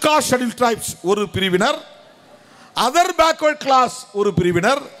ஷெட்யூல் காஸ்ட், ஷெட்யூல் ட்ரைப்ஸ் ஒரு பிரிவினர், அதர் பேக்வர்ட் கிளாஸ் ஒரு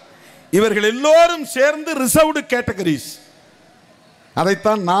பிரிவினர். இவர்கள் எல்லோரும் சேர்ந்து ரிசர்வ்டு கேட்டகரிஸ்.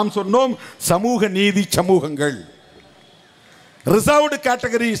 அதைத்தான் நாம் சொன்னோம் சமூக நீதி சமூகங்கள். ரிசர்வ்டு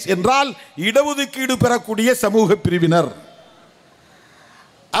கேட்டகரிஸ் என்றால் இடஒதுக்கீடு பெறக்கூடிய சமூக பிரிவினர்.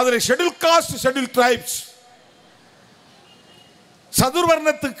 அதில் ஷெட்யூல் காஸ்ட், ஷெட்யூல் ட்ரைப்ஸ்,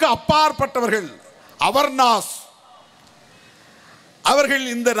 சதுர்வர்ணத்துக்கு அப்பாற்பட்டவர்கள், அவர்னாஸ், அவர்கள்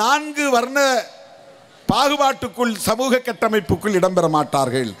இந்த 4 வர்ண பாகுபாட்டுக்குள் சமூக கட்டமைப்புக்குள் இடம்பெற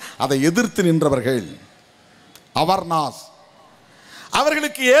மாட்டார்கள். அதை எதிர்த்து நின்றவர்கள் அவர்னாஸ்.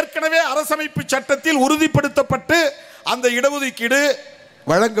 அவர்களுக்கு ஏற்கனவே அரசமைப்பு சட்டத்தில் உறுதிப்படுத்தப்பட்டு அந்த இடஒதுக்கீடு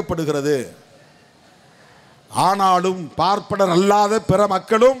வழங்கப்படுகிறது. ஆனாலும் பார்ப்பனர் அல்லாத பிற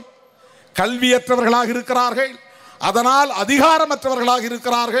மக்களும் கல்வியற்றவர்களாக இருக்கிறார்கள், அதனால் அதிகாரமற்றவர்களாக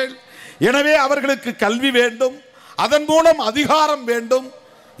இருக்கிறார்கள். எனவே அவர்களுக்கு கல்வி வேண்டும், அதன் மூலம் அதிகாரம் வேண்டும்.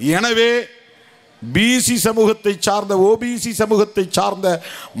 எனவே பிசி சமூகத்தை சார்ந்த, ஓபிசி சமூகத்தை சார்ந்த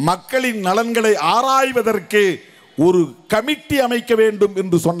மக்களின் நலன்களை ஆராய்வதற்கு ஒரு கமிட்டி அமைக்க வேண்டும்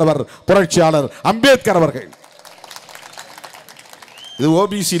என்று சொன்னவர் புரட்சியாளர் அம்பேத்கர் அவர்கள். இது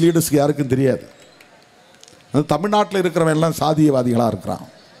ஓபிசி லீடர்ஸ்க்கு யாருக்கும் தெரியாது. தமிழ்நாட்டில் இருக்கிறவன் எல்லாம் சாதியவாதிகளாக இருக்கிறான்.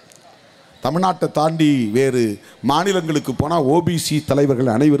 தமிழ்நாட்டை தாண்டி வேறு மாநிலங்களுக்கு போனால் ஓபிசி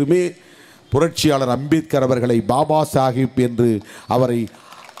தலைவர்கள் அனைவருமே புரட்சியாளர் அம்பேத்கர் அவர்களை பாபா சாஹிப் என்று அவரை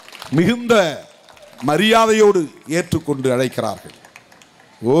மிகுந்த மரியாதையோடு ஏற்றுக்கொண்டு அழைக்கிறார்கள்.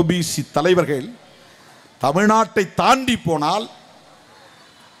 ஓபிசி தலைவர்கள் தமிழ்நாட்டை தாண்டி போனால்,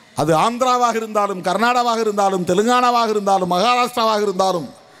 அது ஆந்திராவாக இருந்தாலும், கர்நாடகாவாக இருந்தாலும், தெலுங்கானாவாக இருந்தாலும், மகாராஷ்டிராவாக இருந்தாலும்,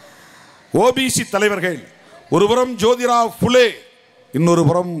 ஓபிசி தலைவர்கள் ஒருபுறம் ஜோதிராவ் புலே, இன்னொரு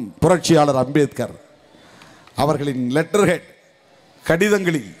புறம் புரட்சியாளர் அம்பேத்கர் அவர்களின் லெட்டர்ஹெட்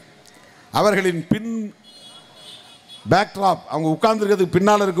கடிதங்களில், அவர்களின் பின் பேக்ட்ராப், அவங்க உட்கார்ந்திருக்கிறதுக்கு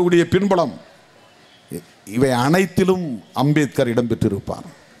பின்னால் இருக்கக்கூடிய பின்புலம், இவை அனைத்திலும் அம்பேத்கர் இடம்பெற்றிருப்பார்.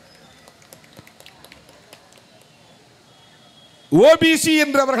 ஓபிசி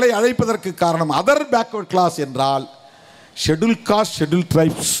என்று அவர்களை அழைப்பதற்கு காரணம், அதர் பேக்வர்ட் கிளாஸ் என்றால் ஷெட்யூல் காஸ்ட், ஷெட்யூல்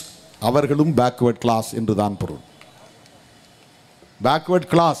ட்ரைப்ஸ் அவர்களும் பேக்வர்ட் கிளாஸ் என்றுதான் பொருள். Backward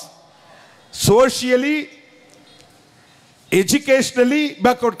class socially, educationally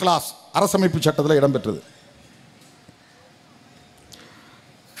backward class அரசமைப்பு சட்டத்தில் இடம்பெற்றது.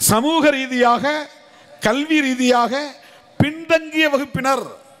 சமூக ரீதியாக, கல்வி ரீதியாக பின்தங்கிய வகுப்பினர்,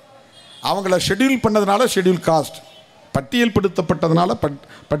 அவங்கள ஷெட்யூல் பண்ணதுனால ஷெட்யூல் காஸ்ட், பட்டியல் படுத்தப்பட்டதுனால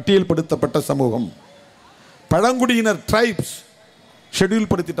பட்டியல் படுத்தப்பட்ட சமூகம். பழங்குடியினர் ட்ரைப்ஸ் ஷெட்யூல்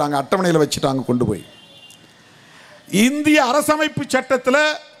படுத்திட்டாங்க, அட்டவணையில் வச்சுட்டாங்க கொண்டு போய். இந்திய அரசமைப்பு சட்டத்தில்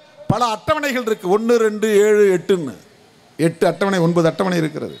பல அட்டவணைகள் இருக்கு, 1, 2, 7, 8ன்னு 8 அட்டவணை, 9 அட்டவணை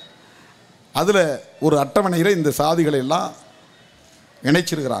இருக்கிறது. அதில் ஒரு அட்டவணையில் இந்த சாதிகளை எல்லாம்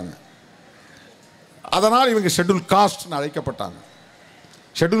இணைச்சிருக்கிறாங்க. அதனால் இவங்க ஷெட்யூல் காஸ்ட்னு அழைக்கப்பட்டாங்க.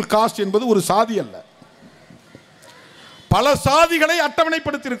 ஷெட்யூல் காஸ்ட் என்பது ஒரு சாதி அல்ல, பல சாதிகளை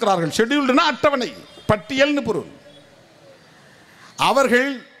அட்டவணைப்படுத்தி இருக்கிறார்கள். ஷெட்யூல்டுனா அட்டவணை, பட்டியல்னு பொருள்.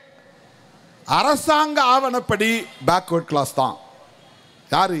 அவர்கள் அரசாங்க ஆவணப்படி பேக்வர்ட் கிளாஸ் தான்.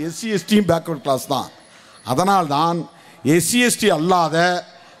 யார்? எஸ்சி எஸ்டியும் பேக்வர்ட் கிளாஸ் தான். அதனால் தான் எஸ்சி எஸ்டி அல்லாத,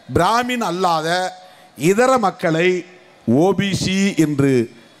 பிராமின் அல்லாத இதர மக்களை ஓபிசி என்று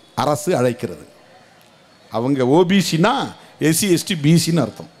அரசு அழைக்கிறது. அவங்க ஓபிசினா எஸ்சி எஸ்டி பிசின்னு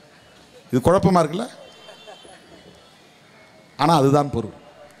அர்த்தம். இது குழப்பமா இருக்குல்ல? ஆனால் அதுதான் பொருள்,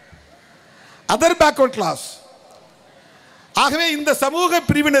 அதர் பேக்வர்ட் கிளாஸ். ஆகவே இந்த சமூக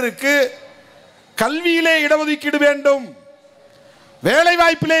பிரிவினருக்கு கல்வியிலே இடஒதுக்கீடு வேண்டும், வேலை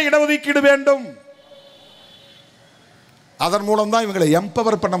வாய்ப்பிலே இடஒதுக்கீடு வேண்டும். அதன் மூலம் தான் இவங்களை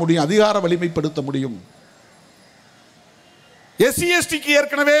எம்பவர் பண்ண முடியும், அதிகார வலிமைப்படுத்த முடியும். எஸ்சி எஸ்டிக்கு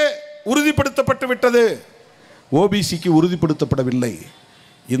ஏற்கனவே உறுதிப்படுத்தப்பட்டு விட்டது, ஓபிசிக்கு உறுதிப்படுத்தப்படவில்லை.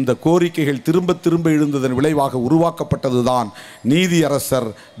 இந்த கோரிக்கைகள் திரும்ப திரும்ப எழுந்ததன் விளைவாக உருவாக்கப்பட்டதுதான் நீதியரசர்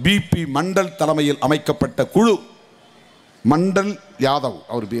பிபி மண்டல் தலைமையில் அமைக்கப்பட்ட குழு. மண்டல் யாதவ்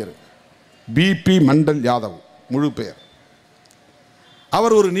அவர் பேர், பிபி மண்டல் யாதவ் முழு பெயர்.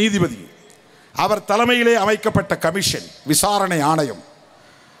 அவர் ஒரு நீதிபதி. அவர் தலைமையிலே அமைக்கப்பட்ட கமிஷன், விசாரணை ஆணையம்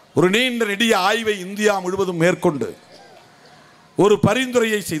ஒரு நீண்ட நெடிய ஆய்வை இந்தியா முழுவதும் மேற்கொண்டு ஒரு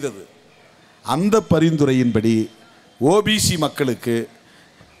பரிந்துரையை செய்தது. அந்த பரிந்துரையின்படி ஓபிசி மக்களுக்கு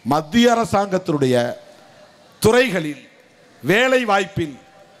மத்திய அரசாங்கத்தினுடைய துறைகளில் வேலை வாய்ப்பில்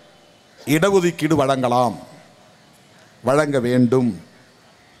இடஒதுக்கீடு வழங்கலாம், வழங்க வேண்டும்.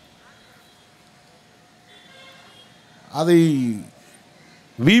 அதை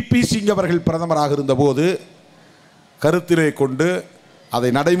விபி சிங் அவர்கள் பிரதமராக இருந்தபோது கருத்திலே கொண்டு அதை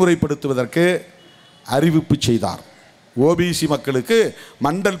நடைமுறைப்படுத்துவதற்கு அறிவிப்பு செய்தார். ஓபிசி மக்களுக்கு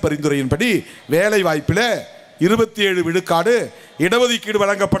மண்டல் பரிந்துரையின்படி வேலை வாய்ப்பில் 27 விழுக்காடு இடஒதுக்கீடு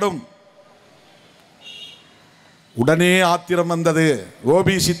வழங்கப்படும். உடனே ஆத்திரம் வந்தது.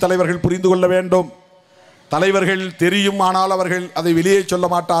 ஓபிசி தலைவர்கள் புரிந்து கொள்ள வேண்டும். தலைவர்கள் தெரியும், ஆனால் அவர்கள் அதை வெளியே சொல்ல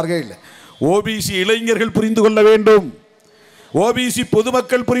மாட்டார்கள். ஓபிசி இளைஞர்கள் புரிந்து கொள்ள வேண்டும், ஓபிசி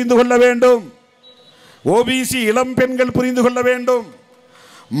பொதுமக்கள் புரிந்து கொள்ள வேண்டும், ஓபிசி இளம் பெண்கள் புரிந்து கொள்ள வேண்டும்.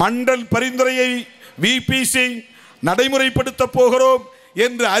 மண்டல் பரிந்துரையை விபி சிங் நடைமுறைப்படுத்த போகிறோம்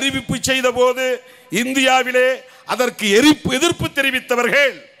என்று அறிவிப்பு செய்த போது இந்தியாவிலே அதற்கு எதிர்ப்பு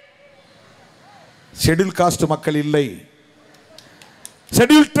தெரிவித்தவர்கள் ஷெட்யூல் காஸ்ட் மக்கள் இல்லை,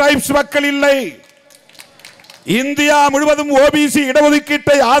 ஷெட்யூல் டிரைப்ஸ் மக்கள் இல்லை. இந்தியா முழுவதும் ஓபிசி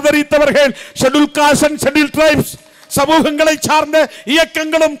இடஒதுக்கீட்டை ஆதரித்தவர்கள் schedule cost and schedule tribes சமூகங்களை சார்ந்த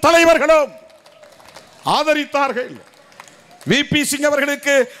இயக்கங்களும் தலைவர்களும் ஆதரித்தார்கள். விபி சிங்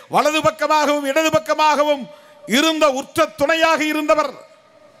அவர்களுக்கு வலது பக்கமாகவும் இடது பக்கமாகவும் இருந்த உற்ற துணையாக இருந்தவர்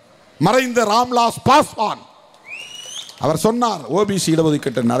மறைந்த ராம்விலாஸ் பாஸ்வான். அவர் சொன்னார், ஓபிசி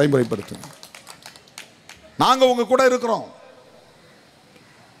இடஒதுக்கீட்டை நடைமுறைப்படுத்தும், நாங்க உங்க கூட இருக்கிறோம்.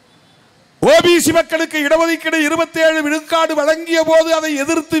 ஓபிசி மக்களுக்கு இடஒதுக்கீடு 27 விழுக்காடு வழங்கிய போது அதை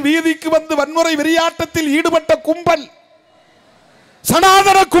எதிர்த்து வீதிக்கு வந்து வன்முறை வெறியாட்டத்தில் ஈடுபட்ட கும்பல்,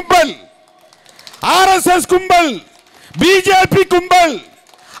 சனாதன கும்பல், ஆர்எஸ்எஸ் கும்பல், பிஜேபி கும்பல்,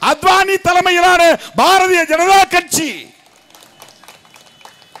 அத்வானி தலைமையிலான பாரதிய ஜனதா கட்சி.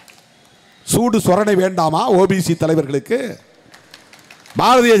 சூடு சொரணை வேண்டாமா ஓபிசி தலைவர்களுக்கு?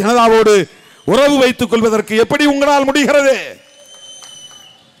 பாரதிய ஜனதாவோடு உறவு வைத்துக் கொள்வதற்கு எப்படி உங்களால் முடிகிறது?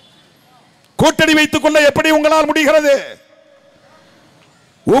 கூட்டணி வைத்துக் கொள்ள எப்படி உங்களால் முடிகிறது?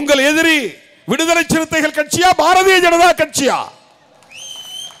 உங்கள் எதிரி விடுதலை சிறுத்தைகள் கட்சியா, பாரதிய ஜனதா கட்சியா?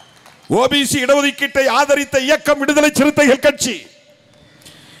 ஓபிசி இடஒதுக்கீட்டை ஆதரித்த இயக்கம் விடுதலை சிறுத்தைகள் கட்சி.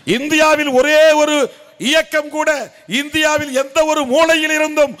 இந்தியாவில் ஒரே ஒரு இயக்கம் கூட, இந்தியாவில் எந்த ஒரு மூலையில்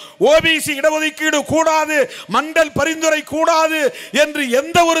இருந்தும் ஓபிசி இடஒதுக்கீடு கூடாது, மண்டல் பரிந்துரை கூடாது என்று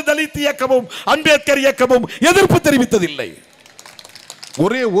எந்த ஒரு தலித் இயக்கமும் அம்பேத்கர் இயக்கமும் எதிர்ப்பு தெரிவித்ததில்லை.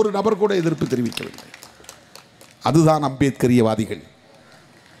 ஒரே ஒரு நபர் கூட எதிர்ப்பு தெரிவிக்கவில்லை. அதுதான் அம்பேத்கரியவாதிகள்.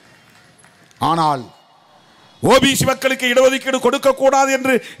 ஆனால் ஓபிசி மக்களுக்கு இடஒதுக்கீடு கொடுக்க கூடாது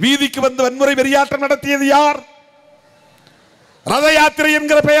என்று வீதிக்கு வந்து வன்முறை வெறியாட்டம் நடத்தியது யார்? ரத யாத்திரை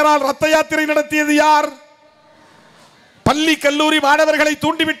என்கிற பெயரால் ரத்த யாத்திரை நடத்தியது யார்? பள்ளி கல்லூரி மாணவர்களை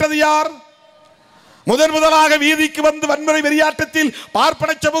தூண்டிவிட்டது யார்? முதலாக வீதிக்கு வந்து வன்முறை வெறியாட்டத்தில்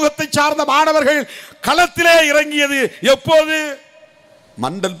பார்ப்பன சமூகத்தை சார்ந்த மாணவர்கள் களத்திலே இறங்கியது எப்போது?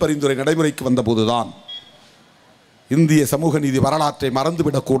 மண்டல் பரிந்துரை நடைமுறைக்கு வந்த போதுதான். இந்திய சமூக நீதி வரலாற்றை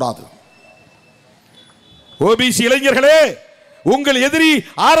மறந்துவிடக் கூடாது. ஓபிசி இளைஞர்களே, உங்கள் எதிரி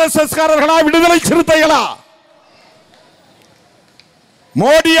ஆர்எஸ்எஸ் காரர்களா, விடுதலை சிறுத்தைகளா,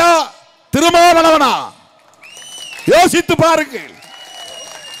 மோடியா, திருமாவளவனா? யோசித்து பாருங்கள்.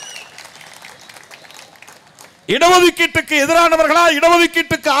 இடஒதுக்கீட்டுக்கு எதிரானவர்களா,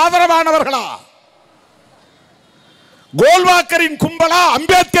 இடஒதுக்கீட்டுக்கு ஆதரவானவர்களா? கோல்வாக்கரின் கும்பலா,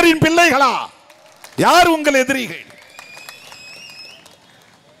 அம்பேத்கரின் பிள்ளைகளா? யார் உங்கள் எதிரிகள்?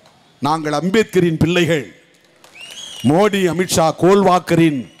 நாங்கள் அம்பேத்கரின் பிள்ளைகள், மோடி, அமித்ஷா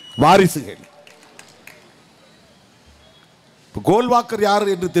கோல்வாக்கரின் வாரிசுகள். கோல்வாக்கர் யார்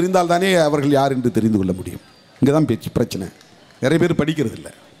என்று தெரிந்தால் தானே அவர்கள் யார் என்று தெரிந்து கொள்ள முடியும். இங்கதான் பிரச்சனை. நிறைய பேர் படிக்கிறது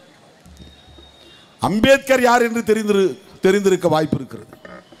இல்லை. அம்பேத்கர் யார் என்று தெரிந்திருக்க வாய்ப்பு இருக்கிறது.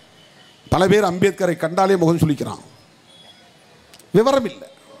 பல பேர் அம்பேத்கரை கண்டாலே முகம் சுளிக்கிறான். விவரம் இல்லை.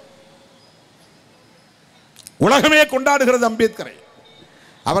 உலகமே கொண்டாடுகிறது அம்பேத்கரை.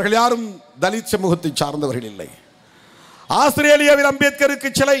 அவர்கள் யாரும் தலித் சமூகத்தை சார்ந்தவர்கள் இல்லை. ஆஸ்திரேலியாவில் அம்பேத்கருக்கு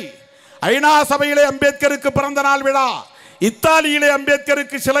சிலை, ஐநா சபையிலே அம்பேத்கருக்கு பிறந்த நாள் விழா, இத்தாலியிலே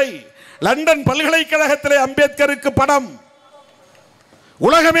அம்பேத்கருக்கு சிலை, லண்டன் பல்கலைக்கழகத்திலே அம்பேத்கருக்கு படம்,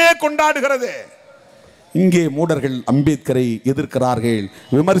 உலகமே கொண்டாடுகிறது. இங்கே மூடர்கள் அம்பேத்கரை எதிர்க்கிறார்கள்,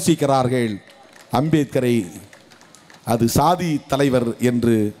 விமர்சிக்கிறார்கள். அம்பேத்கரை அது சாதி தலைவர்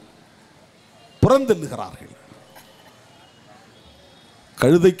என்று புறந்தள்ளுகிறார்கள்.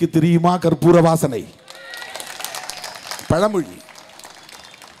 கழுதைக்கு தெரியுமா கற்பூர வாசனை? பழமொழி.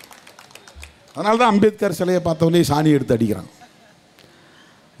 அதனால்தான் அம்பேத்கர் சிலையை பார்த்தவனே சாணி எடுத்து அடிக்கிறான்.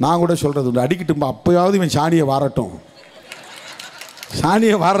 நான் கூட சொல்றது உண்டு, அடிக்கட்டும், அப்பயாவது இவன் சாணியை வாரட்டும்.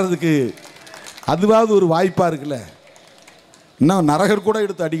 சாணியை வாடுறதுக்கு அதுவாவது ஒரு வாய்ப்பா இருக்குல்ல. இன்னும் நரகர் கூட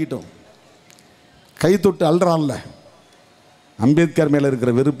எடுத்து அடிக்கட்டும். கை தொட்டு அல்றான்ல அம்பேத்கர் மேல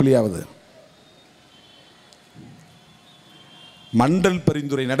இருக்கிற வெறுப்பிலையாவது. மண்டல்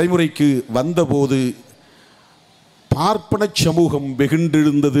பரிந்துரை நடைமுறைக்கு வந்தபோது பார்ப்பன சமூகம்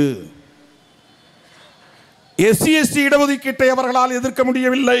வெகுண்டெழுந்தது. SC/ST இடஒதுக்கீட்டை அவர்களால் எதிர்க்க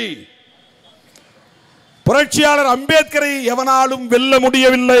முடியவில்லை. புரட்சியாளர் அம்பேத்கரை எவனாலும் வெல்ல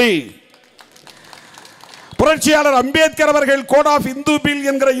முடியவில்லை. புரட்சியாளர் அம்பேத்கர் அவர்கள் கோட் ஆஃப் இந்து பில்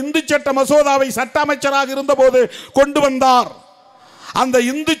என்கிற இந்து சட்ட மசோதாவை சட்ட அமைச்சராக இருந்தபோது கொண்டு வந்தார். அந்த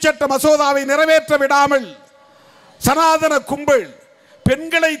இந்து சட்ட மசோதாவை நிறைவேற்ற விடாமல் சனாதன கும்பல்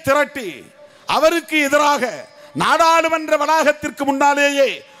பெண்களை திரட்டி அவருக்கு எதிராக நாடாளுமன்ற வளாகத்திற்கு முன்னாலேயே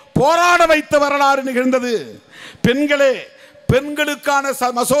போராட வைத்த வரலாறு நிகழ்ந்தது. பெண்களே பெண்களுக்கான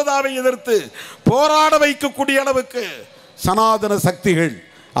மசோதாவை எதிர்த்து போராட வைக்கக்கூடிய அளவுக்கு சனாதன சக்திகள்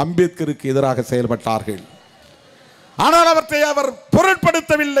அம்பேத்கருக்கு எதிராக செயல்பட்டார்கள். ஆனால் அவற்றை அவர்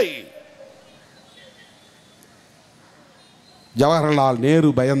பொருட்படுத்தவில்லை. ஜவஹர்லால் நேரு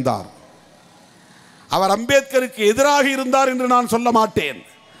பயந்தார். அவர் அம்பேத்கருக்கு எதிராக இருந்தார் என்று நான் சொல்ல மாட்டேன்.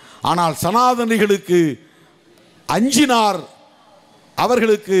 ஆனால் சனாதனிகளுக்கு அஞ்சினார்,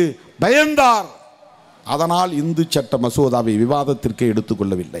 அவர்களுக்கு பயந்தார். அதனால் இந்து சட்ட மசோதாவை விவாதத்திற்கு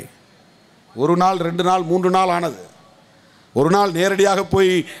எடுத்துக்கொள்ளவில்லை. ஒரு நாள், 2 நாள், 3 நாள் ஆனது. ஒரு நாள் நேரடியாக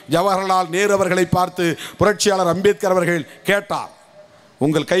போய் ஜவஹர்லால் நேரு அவர்களை பார்த்து புரட்சியாளர் அம்பேத்கர் அவர்கள் கேட்டார்,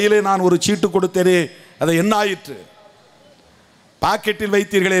 உங்கள் கையிலே நான் ஒரு சீட்டு கொடுத்தேனே, அதை என்ன ஆயிற்று? பாக்கெட்டில்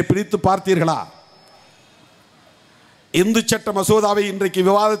வைத்தீர்களே, பிரித்து பார்த்தீர்களா? இந்து சட்ட மசோதாவை இன்றைக்கு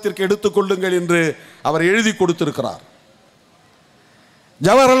விவாதத்திற்கு எடுத்துக்கொள்ளுங்கள் என்று அவர் எழுதி கொடுத்திருக்கிறார்.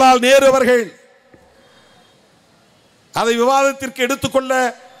 ஜவஹர்லால் நேரு அவர்கள் அதை விவாதத்திற்கு எடுத்துக்கொள்ள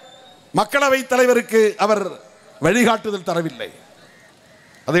மக்களவை தலைவருக்கு அவர் வழிகாட்டுதல் தரவில்லை.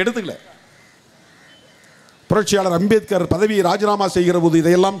 அதை எடுத்துக்கல. புரட்சியாளர் அம்பேத்கர் பதவியை ராஜினாமா செய்கிற போது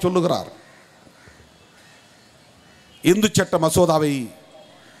இதையெல்லாம் சொல்லுகிறார். இந்து சட்ட மசோதாவை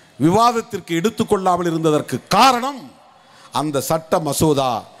விவாதத்திற்கு எடுத்துக்கொள்ளாமல் இருந்ததற்கு காரணம், அந்த சட்ட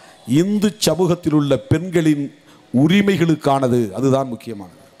மசோதா இந்து சமூகத்தில் உள்ள பெண்களின் உரிமைகளுக்கானது. அதுதான்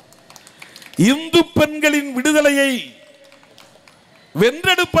முக்கியமானது. இந்து பெண்களின் விடுதலையை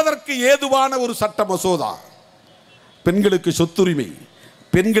வென்றெடுப்பதற்கு ஏதுவான ஒரு சட்ட மசோதா. பெண்களுக்கு சொத்துரிமை,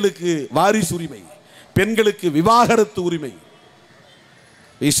 பெண்களுக்கு வாரிசு உரிமை, பெண்களுக்கு விவாகரத்து உரிமை.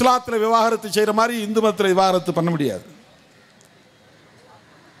 இஸ்லாத்தில் விவாகரத்து செய்யற மாதிரி இந்து மதத்தில் விவாகரத்து பண்ண முடியாது.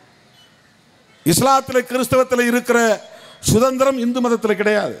 இஸ்லாத்தில் கிறிஸ்தவத்தில் இருக்கிற சுதந்திரம் இந்து மதத்தில்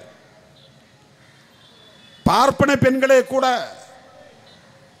கிடையாது. பார்ப்பன பெண்களே கூட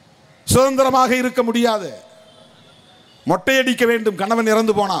சுதந்திரமாக இருக்க முடியாது. மொட்டையடிக்க வேண்டும் கணவன்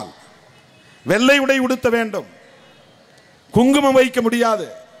இறந்து போனால், வெள்ளை உடை உடுத்த வேண்டும், குங்குமம் வைக்க முடியாது,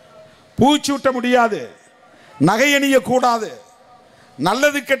 பூச்சூட்ட முடியாது, நகை அணிய கூடாது,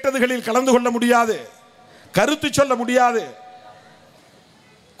 நல்லது கெட்டதுகளில் கலந்து கொள்ள முடியாது, கருத்து சொல்ல முடியாது,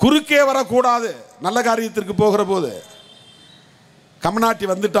 குறுக்கே வரக்கூடாது. நல்ல காரியத்திற்கு போகிற போது கம்நாட்டி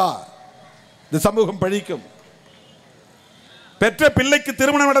வந்துட்டா இந்த சமூகம் பழிக்கும். பெற்ற பிள்ளைக்கு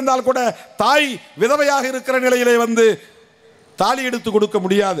திருமணம் நடந்தால் கூட தாய் விதவையாக இருக்கிற நிலையிலே வந்து தாலி எடுத்து கொடுக்க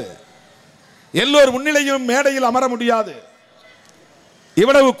முடியாது. எல்லோர் முன்னிலையும் மேடையில் அமர முடியாது.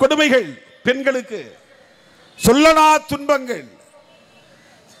 இவ்வளவு கொடுமைகள் பெண்களுக்கு, சொல்லனா துன்பங்கள்.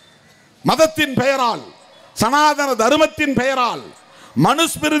 மதத்தின் பெயரால், சனாதன தர்மத்தின் பெயரால்,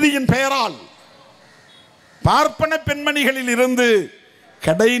 மனுஸ்மிருதியின் பெயரால் பார்ப்பன பெண்மணிகளில் இருந்து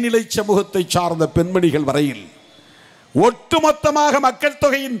கடைநிலை சமூகத்தை சார்ந்த பெண்மணிகள் வரையில் ஒட்டுமொத்தமாக மக்கள்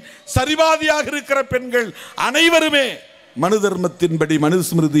தொகையின் சரிபாதியாக இருக்கிற பெண்கள் அனைவருமே மனு தர்மத்தின்படி,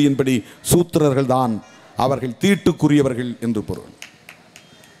 மனுஸ்மிருதியின்படி சூத்திரர்கள் தான். அவர்கள் தீட்டுக்குரியவர்கள் என்று பொருள்.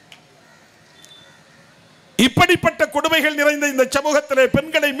 இப்படிப்பட்ட கொடுமைகள் நிறைந்த இந்த சமூகத்திலே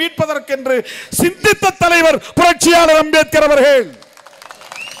பெண்களை மீட்பதற்கென்று சிந்தித்த தலைவர் புரட்சியாளர் அம்பேத்கர் அவர்கள்.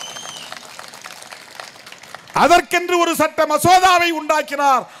 அதற்கென்று ஒரு சட்ட மசோதாவை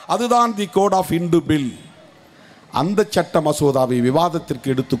உண்டாக்கினார். அதுதான் தி கோட் ஆஃப் இந்து பில். அந்த சட்ட மசோதாவை விவாதத்திற்கு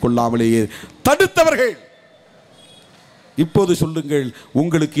எடுத்துக்கொள்ளாமலேயே தடுத்தவர்கள். இப்போது சொல்லுங்கள்,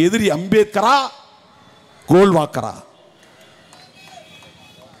 உங்களுக்கு எதிரி அம்பேத்கரா கோல்வாக்கரா?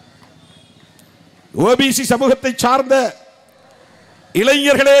 ஓபிசி சமூகத்தை சார்ந்த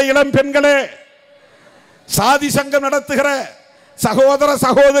இளைஞர்களே, இளம் பெண்களே, சாதி சங்கம் நடத்துகிற சகோதர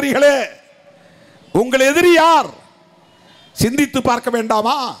சகோதரிகளே, உங்கள் எதிரி யார்? சிந்தித்து பார்க்க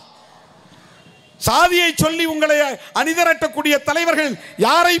வேண்டாமா? சாதியை சொல்லி உங்களை அணிதிரட்டக்கூடிய தலைவர்கள்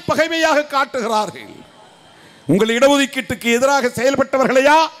யாரை பகைமையாக காட்டுகிறார்கள்? உங்கள் இடஒதுக்கீட்டுக்கு எதிராக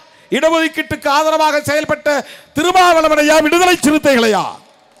செயல்பட்டவர்களையா, இடஒதுக்கீட்டுக்கு ஆதரவாக செயல்பட்ட திருமாவளவனையா, விடுதலை சிறுத்தைகளையா?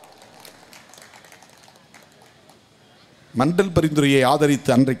 மண்டல் பரிந்துரையை ஆதரித்து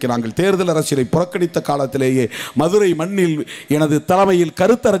அன்றைக்கு நாங்கள் தேர்தல் அரசியலை புறக்கணித்த காலத்திலேயே மதுரை மண்ணில் எனது தலைமையில்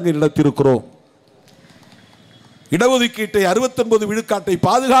கருத்தரங்கு நடத்தியிருக்கிறோம். இடஒதுக்கீட்டை 69 விழுக்காட்டை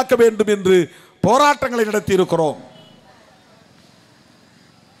பாதுகாக்க வேண்டும் என்று போராட்டங்களை நடத்தியிருக்கிறோம்.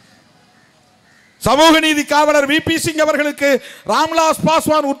 சமூக நீதி காவலர் விபி சிங் அவர்களுக்கு ராம்விலாஸ்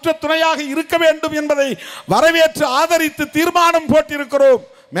பாஸ்வான் உற்ற துணையாக இருக்க வேண்டும் என்பதை வரவேற்று ஆதரித்து தீர்மானம் போட்டிருக்கிறோம்,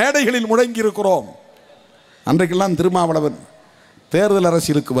 மேடைகளில் முழங்கியிருக்கிறோம். அன்றைக்கெல்லாம் திருமாவளவன் தேர்தல்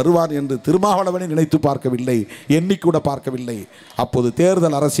அரசியலுக்கு வருவான் என்று திருமாவளவனை நினைத்து பார்க்கவில்லை, எண்ணிக்கூட பார்க்கவில்லை. அப்போது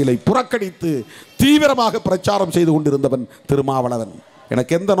தேர்தல் அரசியலை புறக்கணித்து தீவிரமாக பிரச்சாரம் செய்து கொண்டிருந்தவன் திருமாவளவன்.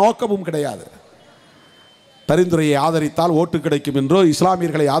 எனக்கு எந்த நோக்கமும் கிடையாது. பரிந்துரையை ஆதரித்தால் ஓட்டு கிடைக்கும் என்றோ,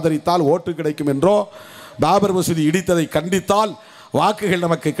 இஸ்லாமியர்களை ஆதரித்தால் ஓட்டு கிடைக்கும் என்றோ, பாபர் மசூதி இடித்ததை கண்டித்தால் வாக்குகள்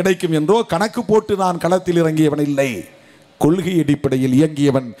நமக்கு கிடைக்கும் என்றோ கணக்கு போட்டு நான் களத்தில் இறங்கியவன் இல்லை. கொள்கை அடிப்படையில்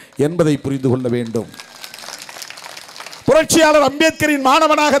இயங்கியவன் என்பதை புரிந்து கொள்ள வேண்டும். புரட்சியாளர் அம்பேத்கரின்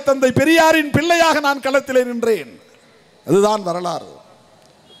மாணவனாக, தந்தை பெரியாரின் பிள்ளையாக நான் களத்தில் நின்றேன். அதுதான் வரலாறு.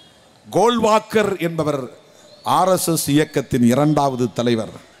 கோல்வாக்கர் என்பவர் RSS இயக்கத்தின் 2வது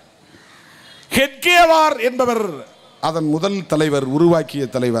தலைவர். ஹெட்கேவார் என்பவர் அதன் முதல் தலைவர், உருவாக்கிய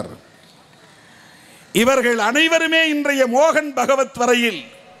தலைவர். இவர்கள் அனைவருமே இன்றைய மோகன் பகவத் வரையில்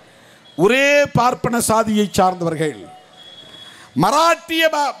ஒரே பார்ப்பன சாதியை சார்ந்தவர்கள். மராட்டிய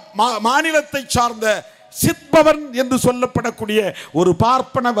மாநிலத்தை சார்ந்த சித்பவன் என்று சொல்லப்படக்கூடிய ஒரு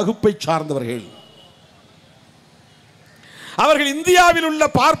பார்ப்பன வகுப்பை சார்ந்தவர்கள். அவர்கள் இந்தியாவில் உள்ள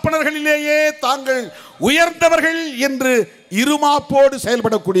பார்ப்பனர்களிலேயே தாங்கள் உயர்ந்தவர்கள் என்று இருமாப்போடு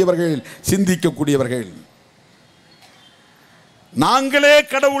செயல்படக்கூடியவர்கள், சிந்திக்கக்கூடியவர்கள். நாங்களே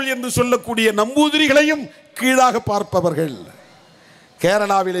கடவுள் என்று சொல்லக்கூடிய நம்பூதிரிகளையும் கீழாக பார்ப்பவர்கள்.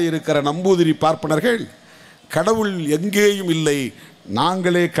 கேரளாவிலே இருக்கிற நம்பூதிரி பார்ப்பனர்கள் கடவுள் எங்கேயும் இல்லை,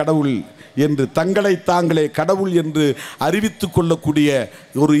 நாங்களே கடவுள் என்று தங்களை தாங்களே கடவுள் என்று அறிவித்துக் கொள்ளக்கூடிய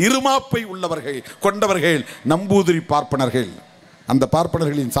ஒரு இருமாப்பை உள்ளவர்கள் கொண்டவர்கள் நம்பூதிரி பார்ப்பனர்கள். அந்த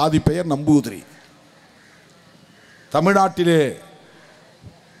பார்ப்பனர்களின் சாதி பெயர் நம்பூதிரி. தமிழ்நாட்டிலே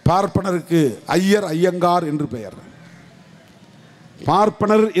பார்ப்பனருக்கு ஐயர், ஐயங்கார் என்று பெயர்.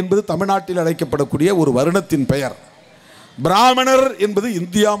 பார்ப்பனர் என்பது தமிழ்நாட்டில் அழைக்கப்படக்கூடிய ஒரு வருணத்தின் பெயர். பிராமணர் என்பது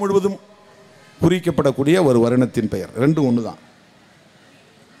இந்தியா முழுவதும் குறிக்கப்படக்கூடிய ஒரு வருணத்தின் பெயர். ரெண்டும் ஒன்று தான்.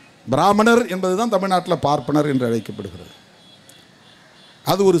 பிராமணர் என்பதுதான் தமிழ்நாட்டில் பார்ப்பனர் என்று அழைக்கப்படுகிறது.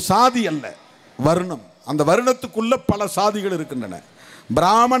 அது ஒரு சாதி அல்ல, வருணம். அந்த வருணத்துக்குள்ள பல சாதிகள் இருக்கின்றன.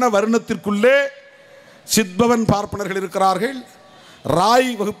 பிராமண வருணத்திற்குள்ளே சித்பவன் பார்ப்பனர்கள் இருக்கிறார்கள், ராய்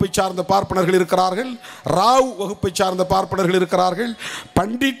வகுப்பை சார்ந்த பார்ப்பனர்கள் இருக்கிறார்கள், ராவ் வகுப்பை சார்ந்த பார்ப்பனர்கள் இருக்கிறார்கள்,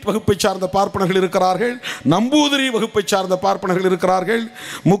 பண்டிட் வகுப்பை சார்ந்த பார்ப்பனர்கள் இருக்கிறார்கள், நம்பூதிரி வகுப்பை சார்ந்த பார்ப்பனர்கள் இருக்கிறார்கள்,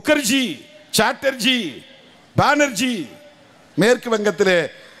 முகர்ஜி, சாட்டர்ஜி, பானர்ஜி மேற்கு வங்கத்திலே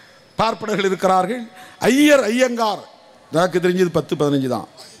பார்ப்பனர்கள் இருக்கிறார்கள், ஐயர், ஐயங்கார் எனக்கு தெரிஞ்சது 10-15 தான்.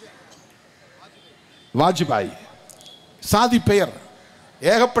 வாஜ்பாய் சாதி பெயர்.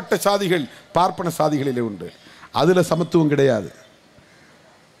 ஏகப்பட்ட சாதிகள் பார்ப்பன சாதிகளிலே உண்டு. அதில் சமத்துவம் கிடையாது,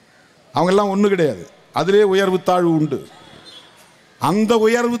 அவங்கெல்லாம் ஒன்று கிடையாது. அதிலே உயர்வு தாழ்வு உண்டு. அந்த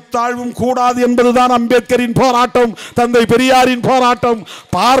உயர்வு தாழ்வும் கூடாது என்பதுதான் அம்பேத்கரின் போராட்டம், தந்தை பெரியாரின் போராட்டம்.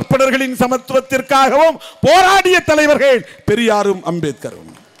 பார்ப்பனர்களின் சமத்துவத்திற்காகவும் போராடிய தலைவர்கள் பெரியாரும்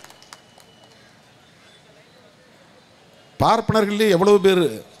அம்பேத்கரும். பார்ப்பனர்களே எவ்வளவு பேர்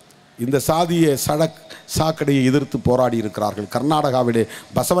இந்த சாதிய சாக்கடையை எதிர்த்து போராடி இருக்கிறார்கள். கர்நாடகாவிலே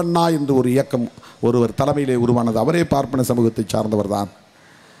பசவண்ணா என்று ஒரு இயக்கம் ஒருவர் தலைமையிலே உருவானது. அவரே பார்ப்பன சமூகத்தை சார்ந்தவர் தான்.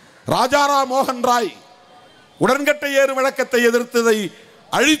 ராஜாராம் மோகன் ராய் உடன்கட்டை ஏறு வழக்கத்தை எதிர்த்ததை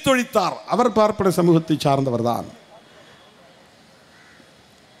அழித்தொழித்தார். அவர் பார்ப்பன சமூகத்தை சார்ந்தவர் தான்.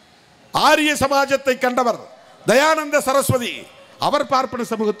 ஆரிய சமாஜத்தை கண்டவர் தயானந்த சரஸ்வதி, அவர் பார்ப்பன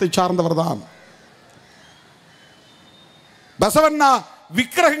சமூகத்தை சார்ந்தவர் தான். பசவண்ணா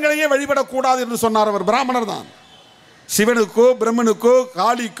விக்கிரகங்களையே வழிபடக்கூடாது என்று சொன்னார், அவர் பிராமணர் தான். சிவனுக்கோ பிரம்மனுக்கோ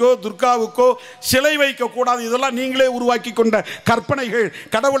காளிக்கோ துர்காவுக்கோ சிலை வைக்க கூடாது. இதெல்லாம் நீங்களே உருவாக்கி கொண்ட கற்பனைகள்.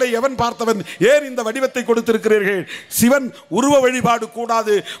 கடவுளை எவன் பார்த்தவன்? ஏன் இந்த வடிவத்தை கொடுத்திருக்கிறீர்கள்? சிவன் உருவ வழிபாடு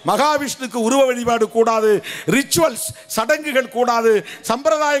கூடாது, மகாவிஷ்ணுக்கு உருவ வழிபாடு கூடாது, ரிச்சுவல்ஸ் சடங்குகள் கூடாது,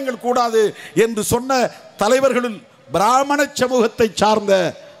 சம்பிரதாயங்கள் கூடாது என்று சொன்ன தலைவர்களுள் பிராமண சமூகத்தை சார்ந்த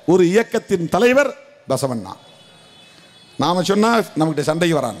ஒரு இயக்கத்தின் தலைவர் பசவண்ணா. நாம சொன்னா நமக்கிட்ட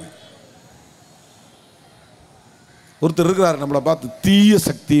சண்டைக்கு வராங்க. ஒருத்தர் இருக்கிறார் நம்மளை பார்த்து தீய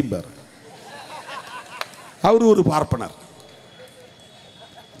சக்தியும், அவர் ஒரு பார்ப்பனர்.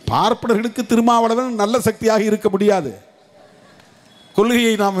 பார்ப்பனர்களுக்கு திருமாவளவன் நல்ல சக்தியாக இருக்க முடியாது.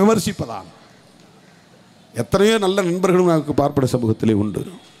 கொள்கையை நாம் விமர்சிப்பதான். எத்தனையோ நல்ல நண்பர்களும் நமக்கு பார்ப்பன சமூகத்திலே உண்டு.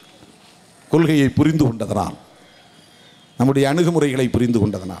 கொள்கையை புரிந்து கொண்டதனால், நம்முடைய அணுகுமுறைகளை புரிந்து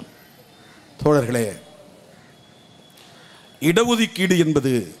கொண்டதனால். தோழர்களே, இடஒதுக்கீடு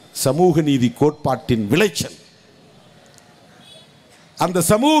என்பது சமூக நீதி கோட்பாட்டின் விளைச்சல். அந்த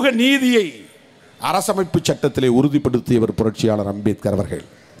சமூக நீதியை அரசமைப்பு சட்டத்திலே உறுதிப்படுத்தியவர் புரட்சியாளர் அம்பேத்கர் அவர்கள்.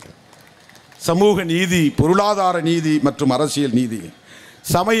 சமூக நீதி, பொருளாதார நீதி மற்றும் அரசியல் நீதி,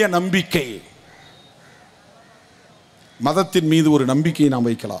 சமய நம்பிக்கை, மதத்தின் மீது ஒரு நம்பிக்கையை நாம்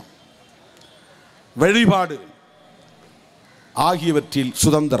வைக்கலாம், வழிபாடு ஆகியவற்றில்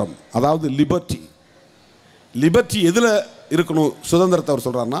சுதந்திரம், அதாவது லிபர்ட்டி. லிபர்ட்டி எதில் இருக்கணும்? சுதந்திரத்தை அவர்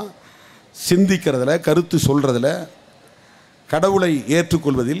சொல்கிறார்னா, சிந்திக்கிறதுல, கருத்து சொல்கிறதுல, கடவுளை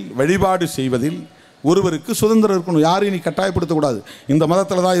ஏற்றுக்கொள்வதில், வழிபாடு செய்வதில் ஒருவருக்கு சுதந்திரம் இருக்கணும். யாரையும் நீ கட்டாயப்படுத்தக்கூடாது. இந்த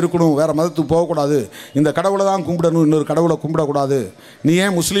மதத்தில் தான் இருக்கணும், வேறு மதத்துக்கு போகக்கூடாது, இந்த கடவுளை தான் கும்பிடணும், இன்னொரு கடவுளை கும்பிடக்கூடாது, நீ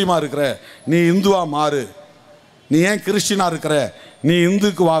ஏன் முஸ்லீமாக இருக்கிற, நீ இந்துவாக மாறு, நீ ஏன் கிறிஸ்டினாக இருக்கிற, நீ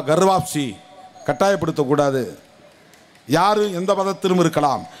இந்துக்கு வா, கர்வாப்சி, கட்டாயப்படுத்தக்கூடாது. யாரும் எந்த மதத்திலும்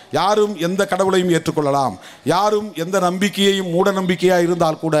இருக்கலாம், யாரும் எந்த கடவுளையும் ஏற்றுக்கொள்ளலாம், யாரும் எந்த நம்பிக்கையையும் மூட நம்பிக்கையாக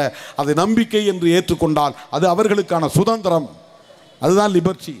இருந்தால் கூட அதை நம்பிக்கை என்று ஏற்றுக்கொண்டால் அது அவர்களுக்கான சுதந்திரம். அதுதான்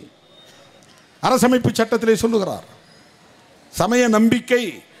லிபர்ட்டி. அரசமைப்பு சட்டத்திலே சொல்லுகிறார். சமய நம்பிக்கை,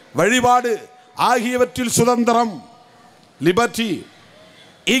 வழிபாடு ஆகியவற்றில் சுதந்திரம், லிபர்ட்டி.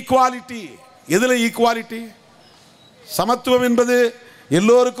 ஈக்குவாலிட்டி. எதில் ஈக்குவாலிட்டி? சமத்துவம் என்பது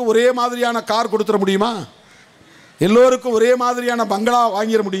எல்லோருக்கும் ஒரே மாதிரியான கார் கொடுத்துட முடியுமா? எல்லோருக்கும் ஒரே மாதிரியான பங்களா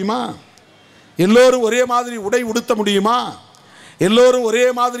வாங்கிட முடியுமா? எல்லோரும் ஒரே மாதிரி உடை உடுத்த முடியுமா? எல்லோரும் ஒரே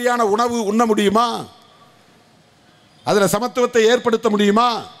மாதிரியான உணவு உண்ண முடியுமா? அதில் சமத்துவத்தை ஏற்படுத்த முடியுமா?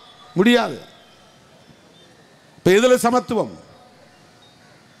 முடியாது. இப்போ இதில் சமத்துவம்,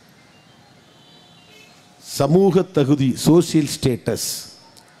 சமூக தகுதி, சோசியல் ஸ்டேட்டஸ்,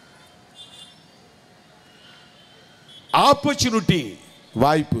 ஆப்பர்ச்சுனிட்டி,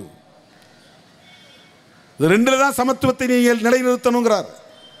 வாய்ப்பு. இது ரெண்டில் தான் சமத்துவத்தை நீங்கள் நிலைநிறுத்தணுங்கிறார்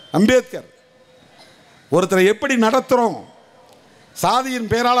அம்பேத்கர். ஒருத்தரை எப்படி நடத்துகிறோம்,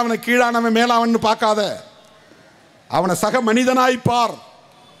 சாதியின் பேரால் அவனை கீழானவன் மேலாவன் பார்க்காத, அவனை சக மனிதனாய் பார்,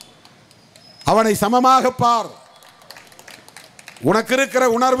 அவனை சமமாக பார். உனக்கு இருக்கிற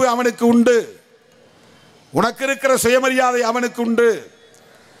உணர்வு அவனுக்கு உண்டு, உனக்கு இருக்கிற சுயமரியாதை அவனுக்கு உண்டு,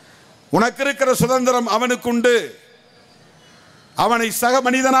 உனக்கு இருக்கிற சுதந்திரம் அவனுக்கு உண்டு, அவனை சக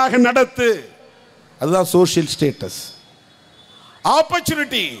மனிதனாக நடத்து. அதுதான் சோசியல் ஸ்டேட்டஸ்.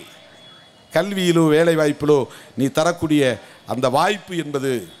 ஆப்பர்ச்சுனிட்டி, கல்வியிலோ வேலை வாய்ப்பிலோ நீ தரக்கூடிய அந்த வாய்ப்பு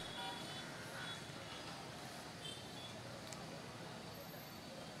என்பது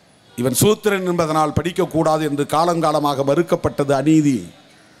இவன் சூத்திரன் என்பதனால் படிக்கக்கூடாது என்று காலங்காலமாக மறுக்கப்பட்டது அநீதி.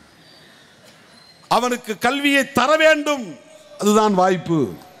 அவனுக்கு கல்வியை தர வேண்டும், அதுதான் வாய்ப்பு.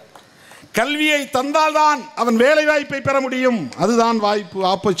 கல்வியை தந்தால்தான் அவன் வேலை வாய்ப்பை பெற முடியும், அதுதான் வாய்ப்பு,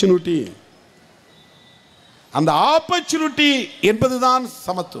 ஆப்பர்ச்சுனிட்டி. அந்த ஆப்பர்ச்சுனிட்டி என்பதுதான்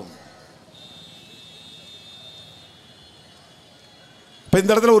சமத்துவம். இப்போ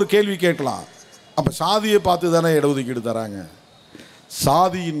இந்த இடத்துல ஒரு கேள்வி கேட்கலாம், அப்போ சாதியை பார்த்து தானே இடஒதுக்கீடு தராங்க?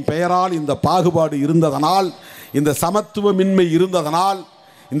 சாதியின் பெயரால் இந்த பாகுபாடு இருந்ததனால், இந்த சமத்துவமின்மை இருந்ததனால்,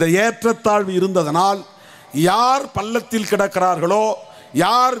 இந்த ஏற்றத்தாழ்வு இருந்ததனால், யார் பள்ளத்தில் கிடக்கிறார்களோ,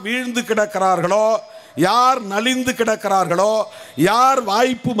 யார் வீழ்ந்து கிடக்கிறார்களோ, யார் நலிந்து கிடக்கிறார்களோ, யார்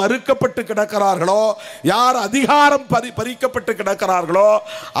வாய்ப்பு மறுக்கப்பட்டு கிடக்கிறார்களோ, யார் அதிகாரம் பறிக்கப்பட்டு கிடக்கிறார்களோ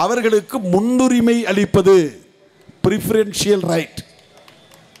அவர்களுக்கு முன்னுரிமை அளிப்பது, பிரிஃபரன்ஷியல் ரைட்.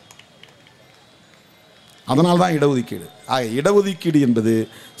 அதனால்தான் இடஒதுக்கீடு. ஆக இடஒதுக்கீடு என்பது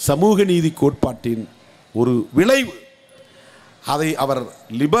சமூக நீதி கோட்பாட்டின் ஒரு விளைவு. அதை அவர்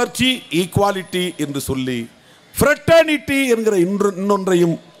லிபர்ட்டி, ஈக்குவாலிட்டி என்று சொல்லி ஃப்ரெட்டர்னிட்டி என்கிற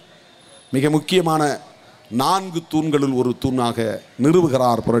இன்னொன்றையும் மிக முக்கியமான 4 தூண்களுள் ஒரு தூணாக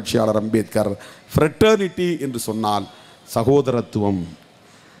நிறுவுகிறார் புரட்சியாளர் அம்பேத்கர். ஃப்ரெட்டர்னிட்டி என்று சொன்னால் சகோதரத்துவம்.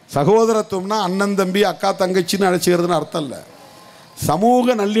 சகோதரத்துவம்னா அண்ணன் தம்பி அக்கா தங்கச்சின்னு அழைச்சிக்கிறதுன்னு அர்த்தம் இல்லை.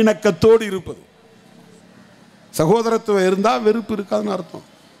 சமூக நல்லிணக்கத்தோடு இருப்பது. சகோதரத்துவம் இருந்தால் வெறுப்பு இருக்காதுன்னு அர்த்தம்.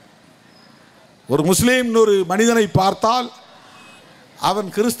 ஒரு முஸ்லீம் ஒரு மனிதனை பார்த்தால் அவன்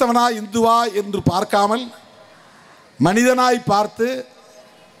கிறிஸ்தவனா இந்துவா என்று பார்க்காமல் மனிதனாய் பார்த்து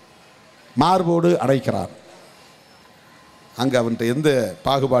மார்போடு அடைக்கிறான். அங்கு அவன்கிட்ட எந்த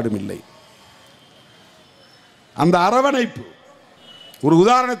பாகுபாடும் இல்லை. அந்த அரவணைப்பு, ஒரு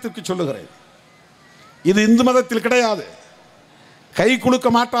உதாரணத்திற்கு சொல்லுகிறேன், இது இந்து மதத்தில் கிடையாது. கை குலுக்க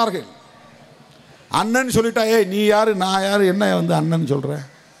மாட்டார்கள். அண்ணன் சொல்லிட்டா, ஏ நீ யாரு நான் யாரு, என்ன அண்ணன் சொல்ற,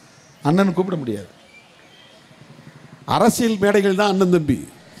 அண்ணன் கூப்பிட முடியாது. அரசியல் மேடைகள் தான் அண்ணன் தம்பி.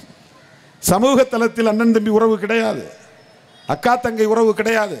 சமூக தளத்தில் அண்ணன் தம்பி உறவு கிடையாது, அக்கா தங்கை உறவு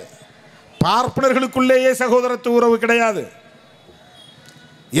கிடையாது, பார்ப்பனர்களுக்குள்ளேயே சகோதரத்துவ உறவு கிடையாது.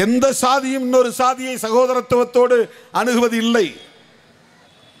 எந்த சாதியும் இன்னொரு சாதியை சகோதரத்துவத்தோடு அணுகுவது இல்லை.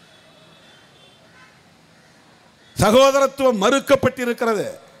 சகோதரத்துவம் மறுக்கப்பட்டிருக்கிறது.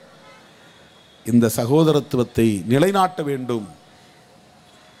 இந்த சகோதரத்துவத்தை நிலைநாட்ட வேண்டும்.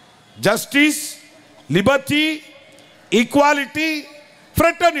 ஜஸ்டிஸ், லிபர்ட்டி, ஈக்குவாலிட்டி,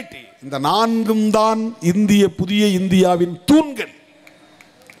 ஃப்ரெட்டர்னிட்டி, இந்த நான்கும் தான் புதிய இந்தியாவின் தூண்கள்.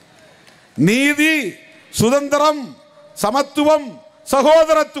 நீதி, சுதந்திரம், சமத்துவம்,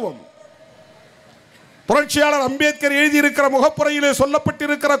 சகோதரத்துவம். புரட்சியாளர் அம்பேத்கர் எழுதியிருக்கிற முகப்புரையிலே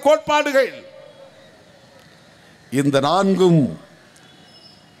சொல்லப்பட்டிருக்கிற கோட்பாடுகள் இந்த நான்கும்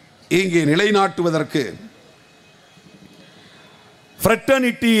இங்கே நிலைநாட்டுவதற்கு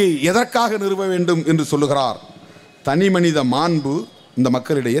ஃப்ரெட்டர்னிட்டியை எதற்காக நிறுவ வேண்டும் என்று சொல்லுகிறார். தனி மனித மாண்பு, இந்த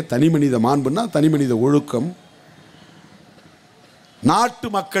மக்களிடையே தனி மனித மாண்புன்னா தனி மனித ஒழுக்கம், நாட்டு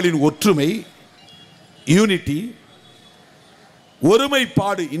மக்களின் ஒற்றுமை, யூனிட்டி,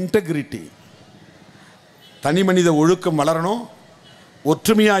 ஒருமைப்பாடு, இன்டெகிரிட்டி. தனி மனித ஒழுக்கம் வளரணும்,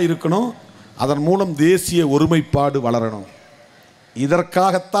 ஒற்றுமையாக இருக்கணும், அதன் மூலம் தேசிய ஒருமைப்பாடு வளரணும்.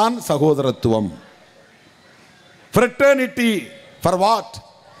 இதற்காகத்தான் சகோதரத்துவம். Fraternity for what?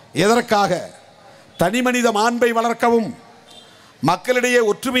 எதற்காக? தனி மனித மாண்பை வளர்க்கவும், மக்களிடையே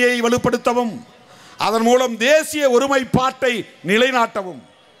ஒற்றுமையை வலுப்படுத்தவும், அதன் மூலம் தேசிய ஒருமைப்பாட்டை நிலைநாட்டவும்.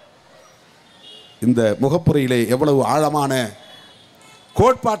 இந்த முகப்புரையிலே எவ்வளவு ஆழமான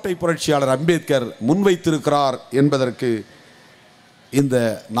கோட்பாட்டை புரட்சியாளர் அம்பேத்கர் முன்வைத்திருக்கிறார் என்பதற்கு இந்த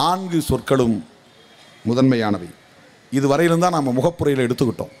 4 சொற்களும் முதன்மையானவை. இதுவரையிலும் தான் நாம் முகப்புரையில்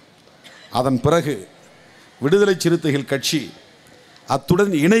எடுத்துக்கிட்டோம். அதன் பிறகு விடுதலை சிறுத்தைகள் கட்சி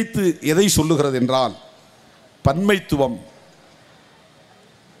அத்துடன் இணைத்து எதை சொல்லுகிறது என்றால், பன்மைத்துவம்,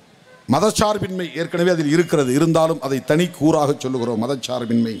 மதச்சார்பின்மை ஏற்கனவே அதில் இருக்கிறது, இருந்தாலும் அதை தனி கூறாக சொல்லுகிறோம்.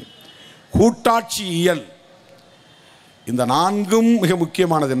 மதச்சார்பின்மை, கூட்டாட்சியியல், இந்த 4ம் மிக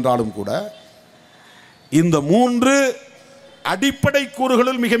முக்கியமானது என்றாலும் கூட இந்த 3 அடிப்படை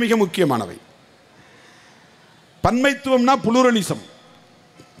கூறுகளில் மிக மிக முக்கியமானவை. பன்மைத்துவம்னா புளூரலிசம்,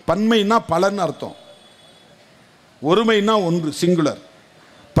 பன்மைன்னா பலன்னு அர்த்தம், ஒருமைன்னா ஒன்று சிங்குலர்,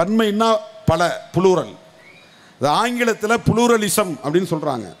 பன்மைன்னா பல புளூரல். ஆங்கிலத்தில் புளூரலிசம் அப்படின்னு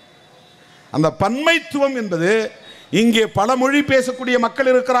சொல்றாங்க. அந்த பன்மைத்துவம் என்பது, இங்கே பல மொழி பேசக்கூடிய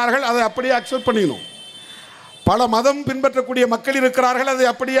மக்கள் இருக்கிறார்கள், அதை அப்படியே அக்செப்ட் பண்ணிக்கணும். பல மதம் பின்பற்றக்கூடிய மக்கள் இருக்கிறார்கள், அதை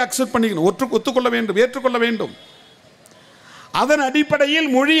அப்படியே அக்செப்ட் பண்ணிக்கணும், ஒத்துக்கொள்ள வேண்டும், ஏற்றுக்கொள்ள வேண்டும். அதன் அடிப்படையில்,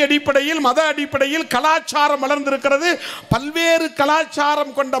 மொழி அடிப்படையில், மத அடிப்படையில் கலாச்சாரம் வளர்ந்திருக்கிறது. பல்வேறு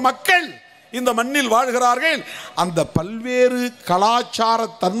கலாச்சாரம் கொண்ட மக்கள் இந்த மண்ணில் வாழ்கிறார்கள். அந்த பல்வேறு கலாச்சார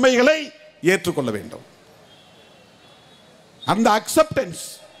தன்மைகளை ஏற்றுக்கொள்ள வேண்டும். அந்த அக்செப்டன்ஸ்,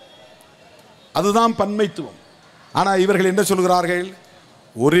 அதுதான் பன்மைத்துவம். ஆனால் இவர்கள் என்ன சொல்கிறார்கள்?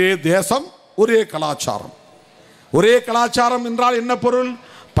 ஒரே தேசம், ஒரே கலாச்சாரம். ஒரே கலாச்சாரம் என்றால் என்ன பொருள்?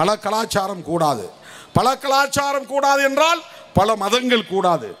 பல கலாச்சாரம் கூடாது. பல கலாச்சாரம் கூடாது என்றால் பல மதங்கள்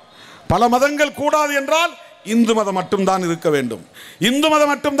கூடாது. பல மதங்கள் கூடாது என்றால் இந்து மதம் மட்டும்தான் இருக்க வேண்டும். இந்து மதம்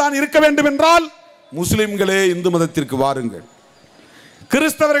மட்டும்தான் இருக்க வேண்டும் என்றால் முஸ்லிம்களே இந்து மதத்திற்கு வாருங்கள்,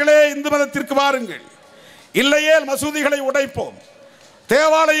 கிறிஸ்தவர்களே இந்து மதத்திற்கு வாருங்கள். இல்லையே மசூதிகளை உடைப்போம்,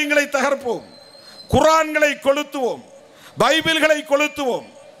 தேவாலயங்களை தகர்ப்போம், குர்ஆன்களை கொளுத்துவோம், பைபிள்களை கொளுத்துவோம்.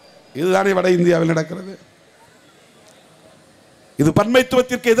 இதுதானே வட இந்தியாவில் நடக்கிறது. இது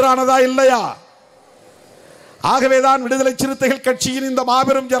பன்மைத்துவத்திற்கு எதிரானதா இல்லையா? ஆகவேதான் விடுதலை சிறுத்தைகள் கட்சியின் இந்த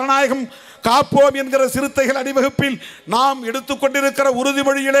மாபெரும் ஜனநாயகம் காப்போம் என்கிற சிறுத்தைகள் அணிவகுப்பில் நாம் எடுத்துக்கொண்டிருக்கிற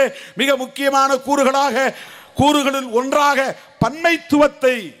உறுதிமொழியிலே மிக முக்கியமான கூறுகளில் ஒன்றாக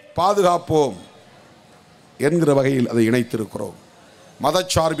பன்மைத்துவத்தை பாதுகாப்போம் என்கிற வகையில் அதை இணைத்திருக்கிறோம்.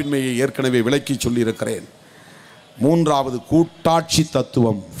 மதச்சார்பின்மையை ஏற்கனவே விளக்கி சொல்லியிருக்கிறேன். 3வது கூட்டாட்சி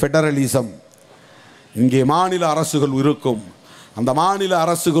தத்துவம், ஃபெடரலிசம். இங்கே மாநில அரசுகள் இருக்கும். அந்த மாநில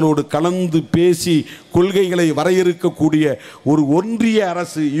அரசுகளோடு கலந்து பேசி கொள்கைகளை வரையறுக்கக்கூடிய ஒரு ஒன்றிய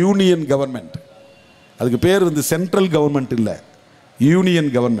அரசு, யூனியன் கவர்மெண்ட். அதுக்கு பேர் சென்ட்ரல் கவர்மெண்ட் இல்லை, யூனியன்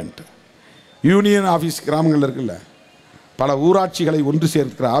கவர்மெண்ட். யூனியன் ஆஃபீஸ் கிராமங்கள் இருக்குல்ல, பல ஊராட்சிகளை ஒன்று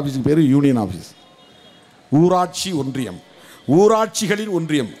சேர்க்கிற ஆஃபீஸுக்கு பேர் யூனியன் ஆஃபீஸ். ஊராட்சி ஒன்றியம், ஊராட்சிகளின்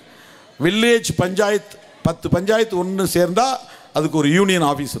ஒன்றியம். வில்லேஜ் பஞ்சாயத்து 10 பஞ்சாயத்து ஒன்று சேர்ந்தால் அதுக்கு ஒரு யூனியன்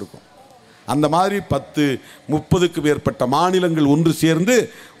ஆஃபீஸ் இருக்கும். அந்த மாதிரி 10-30க்கு மேற்பட்ட மாநிலங்கள் ஒன்று சேர்ந்து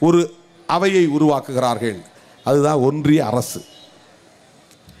ஒரு அவையை உருவாக்குகிறார்கள். அதுதான் ஒன்றிய அரசு.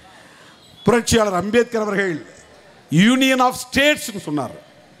 புரட்சியாளர் அம்பேத்கர் அவர்கள் யூனியன் ஆஃப் ஸ்டேட்ஸ் சொன்னார்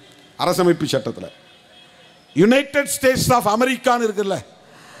அரசமைப்பு சட்டத்தில். யுனைடெட் ஸ்டேட்ஸ் ஆஃப் அமெரிக்கான்னு இருக்குல்ல,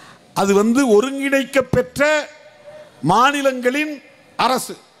 அது ஒருங்கிணைக்க பெற்ற மாநிலங்களின்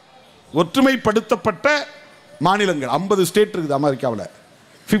அரசு, ஒற்றுமைப்படுத்தப்பட்ட மாநிலங்கள். 50 ஸ்டேட் இருக்குது அமெரிக்காவில்,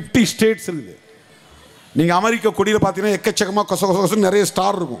 50 ஸ்டேட்ஸ் இருக்குது. நீங்கள் அமெரிக்க கொடியில் பார்த்தீங்கன்னா எக்கச்சக்கமாக கொசு நிறைய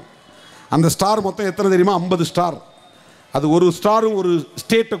ஸ்டார் இருக்கும். அந்த ஸ்டார் மொத்தம் எத்தனை தெரியுமா? 50 ஸ்டார். அது ஒரு ஸ்டாரும் ஒரு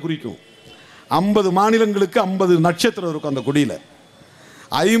ஸ்டேட்டை குறிக்கும். 50 மாநிலங்களுக்கு 50 நட்சத்திரம் இருக்கும் அந்த கொடியில்.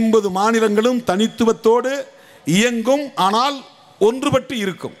 50 மாநிலங்களும் தனித்துவத்தோடு இயங்கும், ஆனால் ஒன்றுபட்டு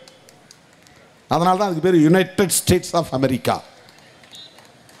இருக்கும். அதனால தான் அதுக்கு பேர் யுனைடெட் ஸ்டேட்ஸ் ஆஃப் அமெரிக்கா.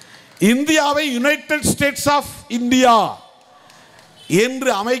 இந்தியாவை யுனைடெட் ஸ்டேட்ஸ் ஆஃப் இந்தியா என்று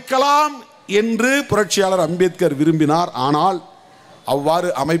அமைக்கலாம் என்று புரட்சியாளர் அம்பேத்கர் விரும்பினார். ஆனால் அவ்வாறு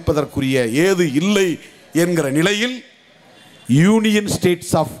அமைப்பதற்குரிய ஏது இல்லை என்கிற நிலையில் யூனியன்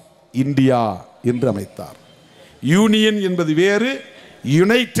ஸ்டேட்ஸ் ஆஃப் இந்தியா என்று அமைத்தார். யூனியன் என்பது வேறு,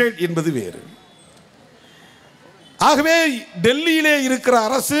 யுனைடெட் என்பது வேறு. ஆகவே டெல்லியிலே இருக்கிற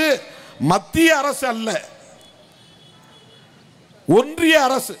அரசு மத்திய அரசு அல்ல, ஒன்றிய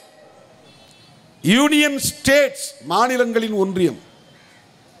அரசு. யூனியன் ஸ்டேட்ஸ், மாநிலங்களின் ஒன்றியம்.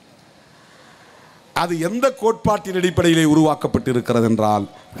 அது எந்த கோட்பாட்டின் அடிப்படையிலே உருவாக்கப்பட்டிருக்கிறது என்றால்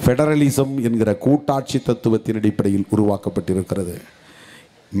ஃபெடரலிசம் என்கிற கூட்டாட்சி தத்துவத்தின் அடிப்படையில் உருவாக்கப்பட்டிருக்கிறது.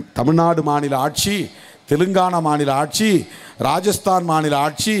 தமிழ்நாடு மாநில ஆட்சி, தெலுங்கானா மாநில ஆட்சி, ராஜஸ்தான் மாநில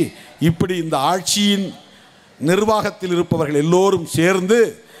ஆட்சி, இப்படி இந்த ஆட்சியின் நிர்வாகத்தில் இருப்பவர்கள் எல்லோரும் சேர்ந்து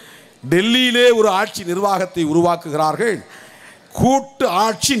டெல்லியிலே ஒரு ஆட்சி நிர்வாகத்தை உருவாக்குகிறார்கள். கூட்டு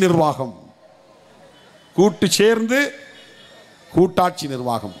ஆட்சி நிர்வாகம், கூட்டு சேர்ந்து கூட்டாட்சி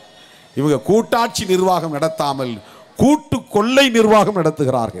நிர்வாகம். இவங்க கூட்டாட்சி நிர்வாகம் நடத்தாமல் கூட்டு கொள்ளை நிர்வாகம்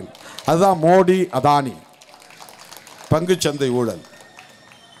நடத்துகிறார்கள். அதுதான் மோடி அதானி பங்குச்சந்தை ஊழல்.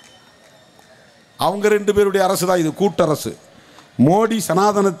 அவங்க 2 பேருடைய அரசு தான் இது, கூட்டரசு. மோடி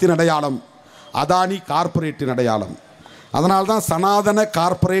சனாதனத்தின் அடையாளம், அதானி கார்பரேட்டின் அடையாளம். அதனால்தான் சனாதன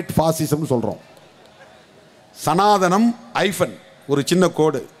கார்பரேட் பாசிசம் சொல்கிறோம். சனாதனம் ஐஃபன் ஒரு சின்ன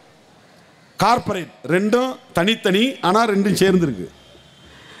கோடு, கார்பரேட் ரெண்டும் தனித்தனி, ஆனால் ரெண்டும் சேர்ந்துருக்கு.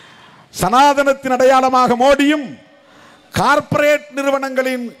 சனாதனத்தின் அடையாளமாக மோடியும், கார்பரேட்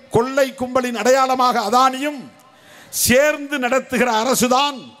நிறுவனங்களின் கொள்ளை கும்பலின் அடையாளமாக அதானியும் சேர்ந்து நடத்துகிற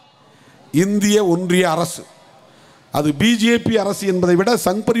அரசுதான் இந்திய ஒன்றிய அரசு. அது பிஜேபி அரசு என்பதை விட,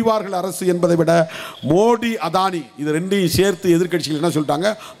 சங் பரிவார்கள் அரசு என்பதை விட, மோடி அதானி இது ரெண்டையும் சேர்த்து எதிர்க்கட்சிகள் என்ன சொல்லிட்டாங்க?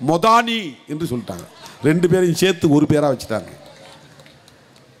 மொதானி என்று சொல்லிட்டாங்க. 2 பேரையும் சேர்த்து ஒரு பேராக வச்சுட்டாங்க.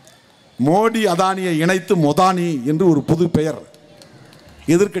 மோடி அதானியை இணைத்து மொதானி என்று ஒரு புது பெயர்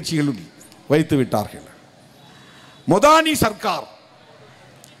எதிர்க்கட்சிகள் வைத்து விட்டார்கள். மொதானி சர்க்கார்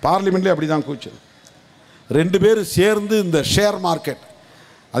பார்லிமெண்ட்ல அப்படிதான் கூச்சு. 2 பேர் சேர்ந்து இந்த ஷேர் மார்க்கெட்,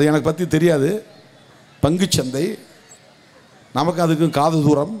 அது எனக்கு பற்றி தெரியாது, பங்குச்சந்தை, நமக்கு அதுக்கும் காது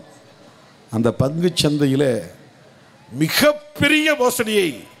தூரம். அந்த பங்குச்சந்தையில் மிகப்பெரிய மோசடியை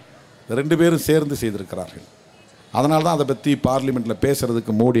 2 பேரும் சேர்ந்து செய்திருக்கிறார்கள். அதனால தான் அதை பற்றி பார்லிமெண்ட்டில்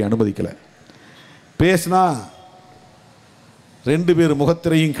பேசுறதுக்கு மோடி அனுமதிக்கலை. பேசினா 2 பேர்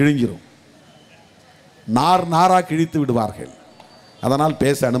முகத்திரையும் கிழிஞ்சிரும், நாராக கிழித்து விடுவார்கள். அதனால்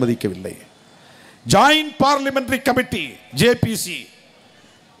பேச அனுமதிக்கவில்லை. ஜாயிண்ட் பார்லிமெண்டரி கமிட்டி ஜேபிசி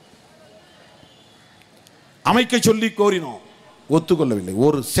அமைக்க சொல்லி கோரினோம், ஒத்துக்கொள்ளவில்லை.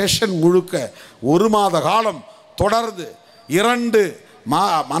 ஒரு செஷன் முழுக்க 1 மாத காலம் தொடர்ந்து 2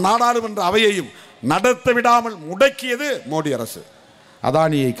 நாடாளுமன்ற அவையையும் நடத்த விடாமல் முடக்கியது மோடி அரசு.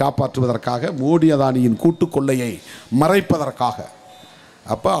 அதானியை காப்பாற்றுவதற்காக, மோடி அதானியின் கூட்டுக்கொள்ளையை மறைப்பதற்காக.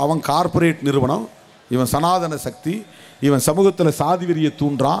 அப்போ அவன் கார்ப்பரேட் நிறுவனம், இவன் சனாதன சக்தி, இவன் சமூகத்தில் சாதி வெறியை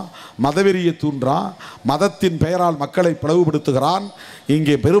தூண்டுறான், மதவெறியை தூண்டுறான், மதத்தின் பெயரால் மக்களை பிளவுபடுத்துகிறான்.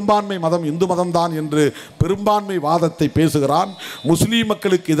 இங்கே பெரும்பான்மை மதம் இந்து மதம்தான் என்று பெரும்பான்மை வாதத்தை பேசுகிறான். முஸ்லீம்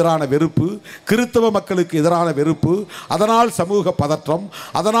மக்களுக்கு எதிரான வெறுப்பு, கிறிஸ்தவ மக்களுக்கு எதிரான வெறுப்பு, அதனால் சமூக பதற்றம்,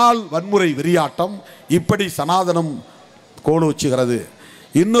 அதனால் வன்முறை வெறியாட்டம், இப்படி சனாதனம் கோலோச்சுகிறது.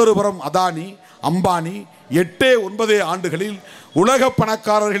 இன்னொரு புறம் அதானி அம்பானி 8-9 ஆண்டுகளில் உலக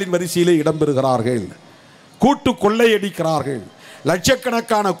பணக்காரர்களின் வரிசையிலே இடம்பெறுகிறார்கள். கூட்டு கொள்ளையடிக்கிறார்கள்.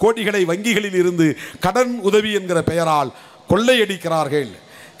 லட்சக்கணக்கான கோடிகளை வங்கிகளில் இருந்து கடன் உதவி என்கிற பெயரால் கொள்ளையடிக்கிறார்கள்.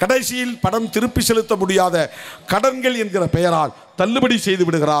 கடைசியில் பணம் திருப்பி செலுத்த முடியாத கடன்கள் என்கிற பெயரால் தள்ளுபடி செய்து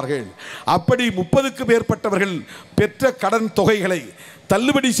விடுகிறார்கள். அப்படி 30க்கு மேற்பட்டவர்கள் பெற்ற கடன் தொகைகளை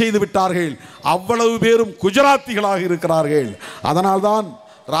தள்ளுபடி செய்து விட்டார்கள். அவ்வளவு பேரும் குஜராத்திகளாக இருக்கிறார்கள். அதனால்தான்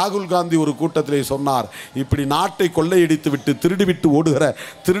ராகுல் காந்தி ஒரு கூட்டத்திலே சொன்னார், இப்படி நாட்டை கொள்ளையடித்து விட்டு திருடிவிட்டு ஓடுகிற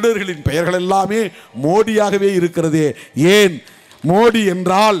திருடர்களின் பெயர்கள் எல்லாமே மோடியாகவே இருக்கிறதே, ஏன் மோடி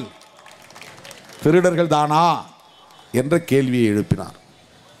என்றால் திருடர்கள் தானா என்ற கேள்வியை எழுப்பினார்.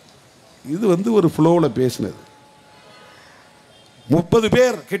 இது ஒரு ஃப்ளோவில் பேசினது. 30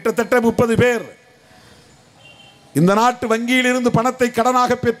 பேர், கிட்டத்தட்ட 30 பேர் இந்த நாட்டு வங்கியில் இருந்து பணத்தை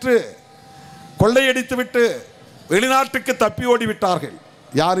கடனாக பெற்று கொள்ளையடித்து விட்டு வெளிநாட்டுக்கு தப்பி ஓடிவிட்டார்கள்.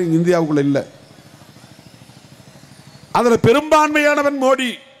 யாரும் இந்தியாவுக்குள்ள இல்லை. அதில் பெரும்பான்மையானவன் மோடி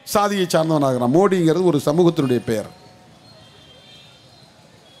சாதியை சார்ந்தவனாகிறான். மோடிங்கிறது ஒரு சமூகத்தினுடைய பெயர்,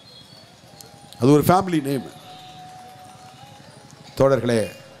 அது ஒரு ஃபேமிலி நேம். தோழர்களே,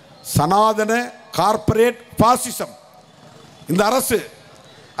 சனாதன கார்ப்பரேட் பாசிசம் இந்த அரசு,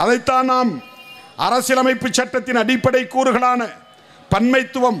 அதைத்தான் நாம் அரசியலமைப்பு சட்டத்தின் அடிப்படை கூறுகளான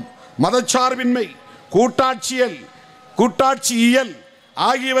பன்மைத்துவம், மதச்சார்பின்மை, கூட்டாட்சியியல்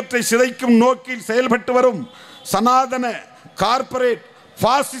ஆகியவற்றை சிதைக்கும் நோக்கில் செயல்பட்டு வரும் சனாதன கார்ப்பரேட்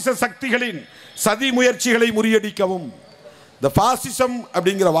பாசிச சக்திகளின் சதி முயற்சிகளை முறியடிக்கவும். இந்த பாசிசம்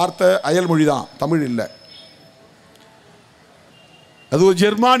அப்படிங்கிற வார்த்தை அயல்மொழி தான், தமிழ் இல்லை. அது ஒரு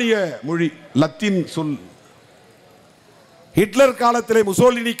ஜெர்மானிய மொழி, லத்தீன் சொல். ஹிட்லர் காலத்திலே,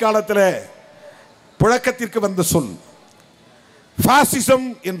 முசோலினி காலத்திலே புழக்கத்திற்கு வந்த சொல். பாசிசம்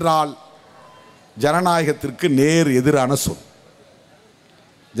என்றால் ஜனநாயகத்திற்கு நேர் எதிரான சொல்.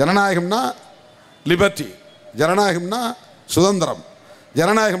 ஜனநாயகம்னா லிபர்ட்டி, ஜனநாயகம்னா சுதந்திரம்,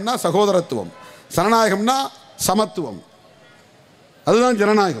 ஜனநாயகம்னா சகோதரத்துவம், ஜனநாயகம்னா சமத்துவம், அதுதான்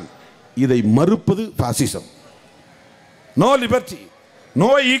ஜனநாயகம். இதை மறுப்பது பாசிசம். No liberty,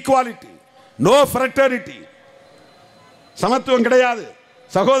 no equality, no fraternity. சமத்துவம் கிடையாது,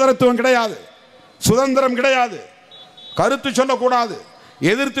 சகோதரத்துவம் கிடையாது, சுதந்திரம் கிடையாது, கருத்து சொல்லக்கூடாது,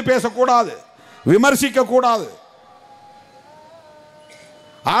 எதிர்த்து பேசக்கூடாது, விமர்சிக்க கூடாது,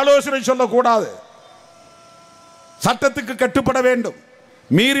 ஆலோசனை சொல்லக்கூடாது, சட்டத்துக்கு கட்டுப்பட வேண்டும்,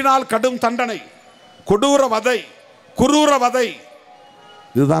 மீறினால் கடும் தண்டனை, கொடூர வதை, குரூர வதை.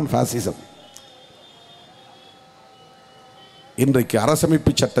 இதுதான் பாசிசம். இன்றைக்கு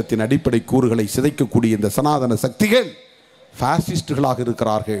அரசமைப்பு சட்டத்தின் அடிப்படை கூறுகளை சிதைக்கக்கூடிய இந்த சனாதன சக்திகள் பாசிஸ்டுகளாக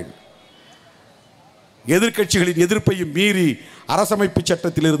இருக்கிறார்கள். எதிர்க்கட்சிகளின் எதிர்ப்பையும் மீறி அரசமைப்பு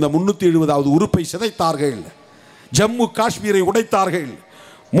சட்டத்தில் இருந்த 370வது உறுப்பை சிதைத்தார்கள். ஜம்மு காஷ்மீரை உடைத்தார்கள்,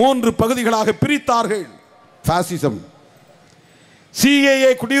 3 பகுதிகளாக பிரித்தார்கள். பாசிசம்.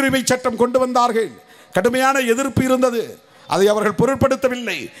 சிஏஏ குடியுரிமை சட்டம் கொண்டு வந்தார்கள். கடுமையான எதிர்ப்பு இருந்தது, அதை அவர்கள்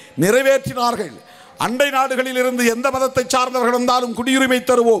பொருட்படுத்தவில்லை, நிறைவேற்றினார்கள். அண்டை நாடுகளில் இருந்து எந்த மதத்தை சார்ந்தவர்கள் வந்தாலும் குடியுரிமை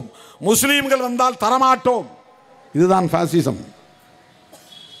தருவோம், முஸ்லீம்கள் வந்தால் தரமாட்டோம். இதுதான் பாசிசம்.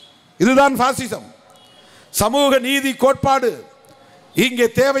 இதுதான் பாசிசம். சமூக நீதி கோட்பாடு இங்கே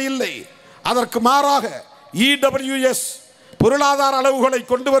தேவையில்லை. அதற்கு மாறாக இடபிள்யூஎஸ் பொருளாதார அளவுகளை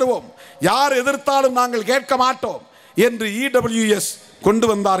கொண்டு வருவோம், யார் எதிர்த்தாலும் நாங்கள் கேட்க மாட்டோம் என்று இடபிள்யூஎஸ் கொண்டு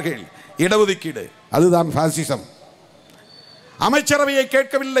வந்தார்கள். இடஒதுக்கீடு, அதுதான் பாசிசம். அமைச்சரவையை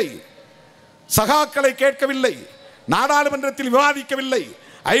கேட்கவில்லை, சகாக்களை கேட்கவில்லை, நாடாளுமன்றத்தில் விவாதிக்கவில்லை.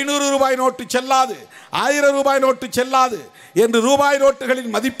 500 ரூபாய் நோட்டு செல்லாது, 1000 ரூபாய் நோட்டு செல்லாது என்று ரூபாய்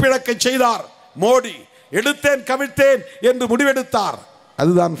நோட்டுகளின் மதிப்பிழக்கை செய்தார் மோடி. எடுத்தேன் கவிழ்த்தேன் என்று முடிவெடுத்தார்.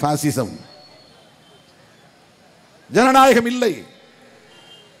 அதுதான் பாசிசம். ஜனநாயகம் இல்லை.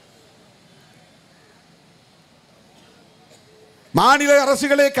 மாநில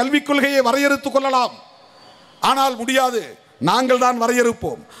அரசுகளே கல்விக் கொள்கையை வரையறுத்துக் கொள்ளலாம், ஆனால் முடியாது, நாங்கள் தான்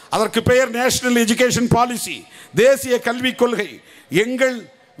வரையறுப்போம். அதற்கு பெயர் நேஷனல் எஜுகேஷன் பாலிசி, தேசிய கல்விக் கொள்கை. எங்கள்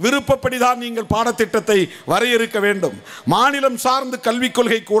விருப்பப்படிதான் நீங்கள் பாடத்திட்டத்தை வரையறுக்க வேண்டும். மாநிலம் சார்ந்து கல்விக்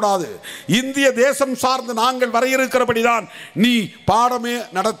கொள்கை கூடாது. இந்திய தேசம் சார்ந்து நாங்கள் வரையறுக்கிறபடிதான் நீ பாடமே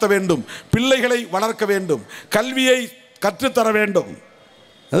நடத்த வேண்டும், பிள்ளைகளை வளர்க்க வேண்டும், கல்வியை கற்றுத்தர வேண்டும்.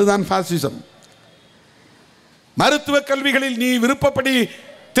 அதுதான் பாசிசம். மருத்துவ கல்விகளில் நீ விருப்பப்படி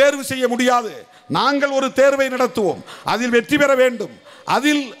தேர்வு செய்ய முடியாது, நாங்கள் ஒரு தேர்வை நடத்துவோம், அதில் வெற்றி பெற வேண்டும்,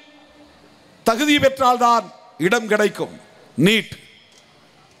 அதில் தகுதி பெற்றால்தான் இடம் கிடைக்கும். நீட்,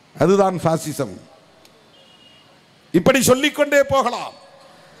 அதுதான் பாசிசம். இப்படி சொல்லிக்கொண்டே போகலாம்.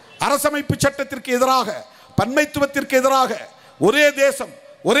 அரசமைப்பு சட்டத்திற்கு எதிராக, பன்மைத்துவத்திற்கு எதிராக, ஒரே தேசம்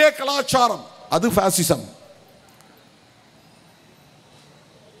ஒரே கலாச்சாரம், அது பாசிசம்.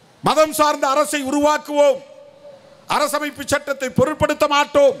 மதம் சார்ந்த அரசை உருவாக்குவோம், அரசமைப்பு சட்டத்தை பொருட்படுத்த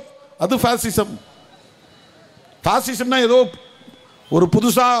மாட்டோம், அது பாசிசம். பாசிசம்னா ஏதோ ஒரு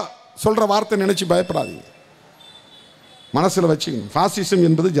புதுசா சொல்ற வார்த்தை நினைச்சு பயப்படாதீங்க. மனசில் வச்சுக்கணும். பாசிசம்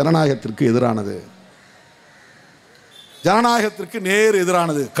என்பது ஜனநாயகத்திற்கு எதிரானது, ஜனநாயகத்திற்கு நேர்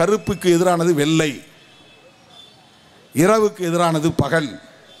எதிரானது. கருப்புக்கு எதிரானது வெள்ளை, இரவுக்கு எதிரானது பகல்,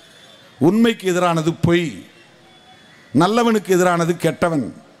 உண்மைக்கு எதிரானது பொய், நல்லவனுக்கு எதிரானது கெட்டவன்.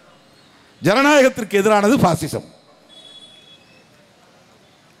 ஜனநாயகத்திற்கு எதிரானது பாசிசம்.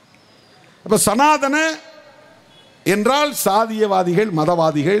 அப்ப சனாதன என்றால் சாதியவாதிகள்,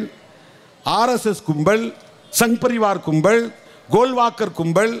 மதவாதிகள், ஆர்எஸ்எஸ் கும்பல், சங் பரிவார் கும்பல், கோல்வாக்கர்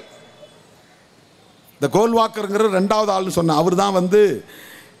கும்பல். இந்த கோல்வாக்கருங்கிற ரெண்டாவது ஆள்னு சொன்ன அவர் தான்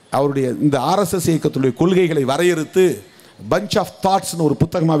அவருடைய இந்த ஆர்எஸ்எஸ் இயக்கத்துடைய கொள்கைகளை வரையறுத்து பஞ்ச் ஆஃப் தாட்ஸ்னு ஒரு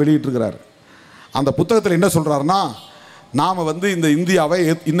புத்தகமாக வெளியிட்டிருக்கிறார். அந்த புத்தகத்தில் என்ன சொல்கிறாருன்னா, நாம் இந்த இந்தியாவை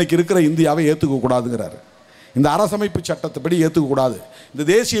இன்னைக்கு இருக்கிற இந்தியாவை ஏற்றுக்க கூடாதுங்கிறார். இந்த அரசமைப்பு சட்டத்தைப்படி ஏற்றுக்கக்கூடாது, இந்த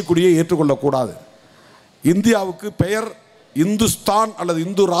தேசிய கொடியை ஏற்றுக்கொள்ளக்கூடாது, இந்தியாவுக்கு பெயர் இந்துஸ்தான் அல்லது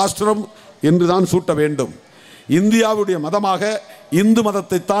இந்து ராஷ்டிரம் என்று தான் சூட்ட வேண்டும், இந்தியாவுடைய மதமாக இந்து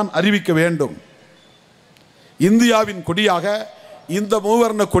மதத்தை தான் அறிவிக்க வேண்டும், இந்தியாவின் கொடியாக இந்த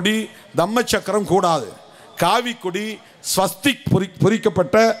மூவர்ண கொடி தம்ம சக்கரம் கூடாது, காவி கொடி ஸ்வஸ்திக்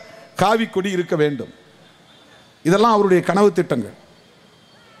பொறிக்கப்பட்ட காவி கொடி இருக்க வேண்டும். இதெல்லாம் அவருடைய கனவு திட்டங்கள்.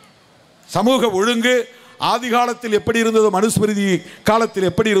 சமூக ஒழுங்கு ஆதி காலத்தில் எப்படி இருந்ததோ, மனுஸ்மிருதி காலத்தில்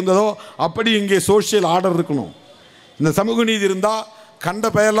எப்படி இருந்ததோ அப்படி இங்கே சோசியல் ஆர்டர் இருக்கணும். இந்த சமூக நீதி இருந்தால் கண்ட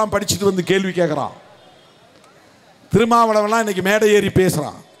பெயரெல்லாம் படிச்சுட்டு கேள்வி கேட்குறான். திருமாவளவன்லாம் இன்னைக்கு மேடை ஏறி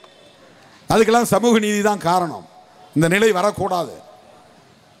பேசுகிறான். அதுக்கெல்லாம் சமூக நீதி தான் காரணம். இந்த நிலை வரக்கூடாது.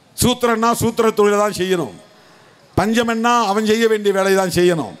 சூத்திரன்னா சூத்திர தொழிலை தான் செய்யணும், பஞ்சமன்னா அவன் செய்ய வேண்டிய வேலையை தான்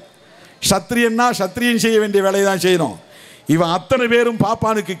செய்யணும், சத்திரியன்னா சத்திரியன் செய்ய வேண்டிய வேலையை தான் செய்யணும். இவன் அத்தனை பேரும்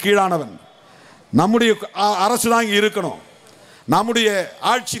பாப்பானுக்கு கீழானவன். நம்முடைய அரசு தான் இங்கே இருக்கணும், நம்முடைய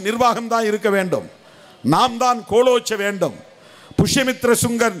ஆட்சி நிர்வாகம் தான் இருக்க வேண்டும், நாம் தான் கோலோச்ச வேண்டும். புஷ்யமித்ர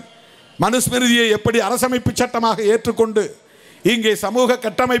சுங்கன் மனுஸ்மிருதியை எப்படி அரசமைப்பு சட்டமாக ஏற்றுக்கொண்டு இங்கே சமூக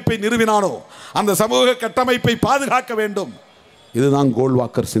கட்டமைப்பை நிறுவினானோ அந்த சமூக கட்டமைப்பை பாதுகாக்க வேண்டும். இதுதான்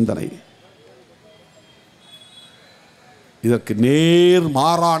கோல்வாக்கர் சிந்தனை. இதற்கு நேர்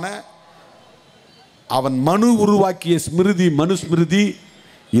மாறான அவன் மனு உருவாக்கிய ஸ்மிருதி மனுஸ்மிருதி,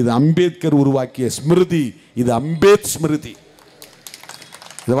 இது அம்பேத்கர் உருவாக்கிய ஸ்மிருதி, இது அம்பேத் ஸ்மிருதி.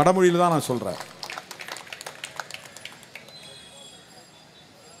 இது வடமொழியில் தான் நான் சொல்றேன்.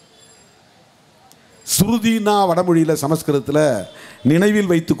 ஸ்ருதினா வடமொழியில் சமஸ்கிருதத்தில் நினைவில்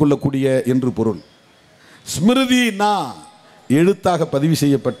வைத்துக் கொள்ளக்கூடிய என்று பொருள். ஸ்மிருதினா எழுத்தாக பதிவு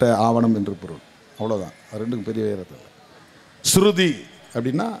செய்யப்பட்ட ஆவணம் என்று பொருள். அவ்வளோதான், ரெண்டுக்கும் பெரிய வேறு. ஸ்ருதி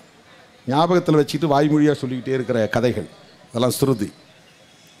அப்படின்னா ஞாபகத்தில் வச்சுக்கிட்டு வாய்மொழியாக சொல்லிக்கிட்டே இருக்கிற கதைகள், அதெல்லாம் ஸ்ருதி.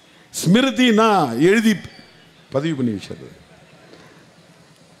 ஸ்மிருதினா எழுதி பதிவு பண்ணி வச்சது.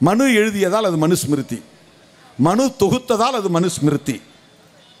 மனு எழுதியதால் அது மனுஸ்மிருதி, மனு தொகுத்ததால் அது மனுஸ்மிருதி,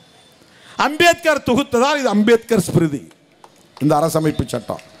 அம்பேத்கர் தொகுத்ததால் இது அம்பேத்கர் ஸ்மிருதி. இந்த அரசமைப்பு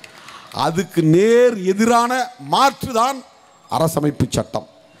சட்டம் அதுக்கு நேர் எதிரான மாற்றுதான் அரசமைப்பு சட்டம்.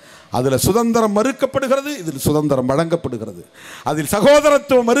 அதில் சுதந்திரம் மறுக்கப்படுகிறது, இதில் சுதந்திரம் வழங்கப்படுகிறது. அதில்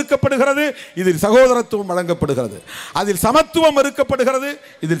சகோதரத்துவம் மறுக்கப்படுகிறது, இதில் சகோதரத்துவம் வழங்கப்படுகிறது. அதில் சமத்துவம் மறுக்கப்படுகிறது,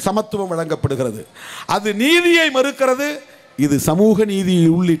 இதில் சமத்துவம் வழங்கப்படுகிறது. அது நீதியை மறுக்கிறது, இது சமூக நீதியை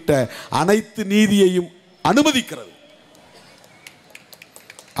உள்ளிட்ட அனைத்து நீதியையும் அனுமதிக்கிறது.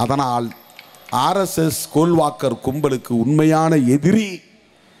 அதனால் ஆர்எஸ்எஸ் கோல்வாக்கர் கும்பலுக்கு உண்மையான எதிரி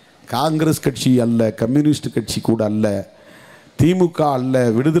காங்கிரஸ் கட்சி அல்ல, கம்யூனிஸ்ட் கட்சி கூட அல்ல, திமுக அல்ல,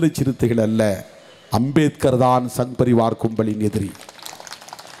 விடுதலை சிறுத்தைகள் அல்ல, அம்பேத்கர் தான் சங் பரிவார் கும்பலின் எதிரி.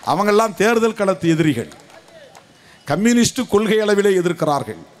 அவங்கெல்லாம் தேர்தல் களத்து எதிரிகள். கம்யூனிஸ்ட் கொள்கை அளவிலே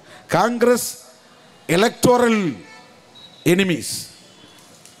எதிர்க்கிறார்கள். காங்கிரஸ் எலக்டோரல் எனிமீஸ்,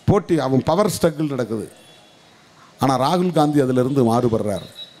 போட்டி, அவன் பவர் ஸ்ட்ரகிள் நடக்குது. ஆனால் ராகுல் காந்தி அதிலிருந்து மாறுபடுறார்.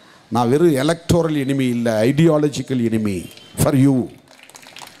 நான் வெறும் எலக்டோரல் எனிமி இல்லை, ஐடியாலஜிக்கல் எனிமி ஃபார் யூ.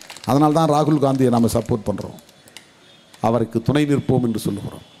 அதனால தான் ராகுல் காந்தியை நாம் சப்போர்ட் பண்ணுறோம், அவருக்கு துணை நிற்போம் என்று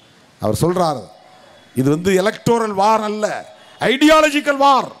சொல்லுகிறோம். அவர் சொல்றார், இது எலக்டோரல் வார் அல்ல, ஐடியாலஜிக்கல்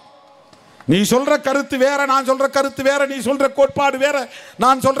வார். நீ சொல்ற கருத்து வேற, நான் சொல்ற கருத்து வேற, நீ சொல்ற கோட்பாடு வேற,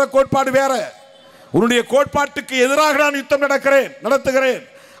 நான் சொல்ற கோட்பாடு வேற. உன்னுடைய கோட்பாட்டுக்கு எதிராக நான் யுத்தம் நடத்துகிறேன்.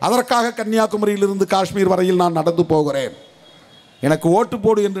 அதற்காக கன்னியாகுமரியிலிருந்து காஷ்மீர் வரையில் நான் நடந்து போகிறேன். எனக்கு ஓட்டு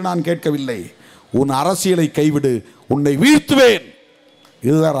போடு என்று நான் கேட்கவில்லை. உன் அரசியலை கைவிடு, உன்னை வீழ்த்துவேன்.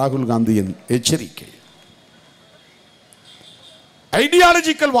 இதுதான் ராகுல் காந்தியின் எச்சரிக்கை.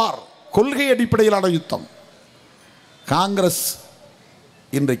 ஐடியாலஜிக்கல் வார், கொள்கை அடிப்படையிலான யுத்தம். காங்கிரஸ்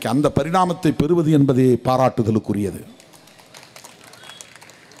இன்றைக்கு அந்த பரிணாமத்தை பெறுவது என்பதே பாராட்டுதலுக்குரியது.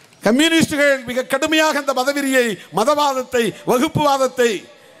 கம்யூனிஸ்டுகள் மிக கடுமையாக அந்த மதவெறியை, மதவாதத்தை, வகுப்புவாதத்தை,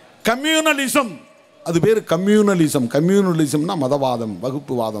 கம்யூனலிசம், அது பேர் கம்யூனலிசம். கம்யூனலிசம்னா மதவாதம்,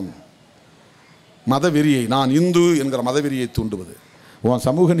 வகுப்புவாதம். மதவெறியை, நான் இந்து என்கிற மதவெறியை தூண்டுவது. உன்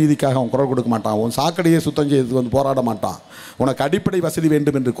சமூக நீதிக்காக அவன் குரல் கொடுக்க மாட்டான். உன் சாக்கடையை சுத்தம் செய்து வந்து போராட மாட்டான். உனக்கு அடிப்படை வசதி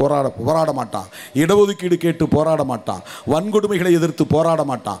வேண்டும் என்று போராட மாட்டான். இடஒதுக்கீடு கேட்டு போராட மாட்டான். வன்கொடுமைகளை எதிர்த்து போராட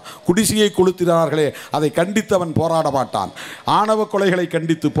மாட்டான். குடிசையை கொளுத்தினார்களே அதை கண்டித்து அவன் போராட மாட்டான். ஆணவ கொலைகளை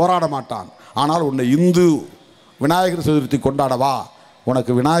கண்டித்து போராட மாட்டான். ஆனால் உன்னை இந்து விநாயகர் சதுர்த்தி கொண்டாடவா,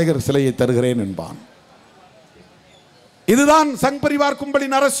 உனக்கு விநாயகர் சிலையை தருகிறேன் என்பான். இதுதான் சங் பரிவார்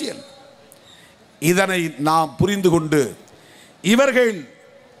கும்பலின் அரசியல். இதனை நாம் புரிந்து கொண்டு இவர்கள்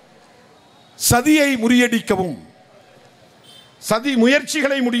சதியை முறியடிக்கவும், சதி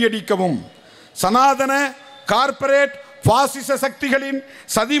முயற்சிகளை முறியடிக்கவும், சனாதன கார்ப்பரேட் பாசிச சக்திகளின்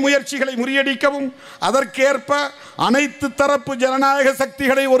சதி முயற்சிகளை முறியடிக்கவும், அதற்கேற்ப அனைத்து தரப்பு ஜனநாயக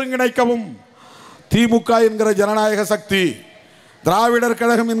சக்திகளை ஒருங்கிணைக்கவும், திமுக என்கிற ஜனநாயக சக்தி, திராவிடர்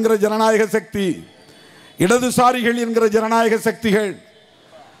கழகம் என்கிற ஜனநாயக சக்தி, இடதுசாரிகள் என்கிற ஜனநாயக சக்திகள்,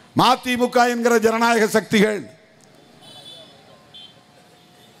 மதிமுக என்கிற ஜனநாயக சக்திகள்,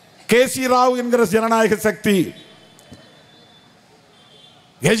 கேசி ராவ் என்கிற ஜனநாயக சக்தி,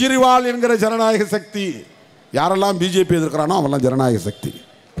 கெஜ்ரிவால் என்கிற ஜனநாயக சக்தி, யாரெல்லாம் பிஜேபி எதிர்க்கிறானோ அவெல்லாம் ஜனநாயக சக்தி.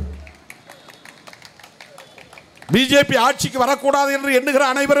 பிஜேபி ஆட்சிக்கு வரக்கூடாது என்று எண்ணுகிற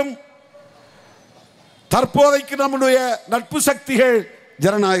அனைவரும் தற்போதைக்கு நம்முடைய நட்பு சக்திகள்,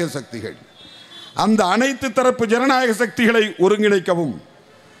 ஜனநாயக சக்திகள். அந்த அனைத்து தரப்பு ஜனநாயக சக்திகளை ஒருங்கிணைக்கவும்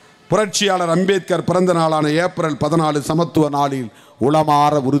புரட்சியாளர் அம்பேத்கர் பிறந்த நாளான ஏப்ரல் 14 சமத்துவ நாளில்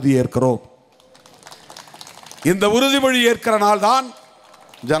உளமாற உறுதியேற்கிறோம். இந்த உறுதிமொழி ஏற்கிற நாள் தான்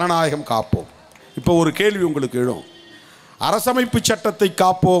ஜனநாயகம் காப்போம். இப்போ ஒரு கேள்வி உங்களுக்கு எழும். அரசமைப்பு சட்டத்தை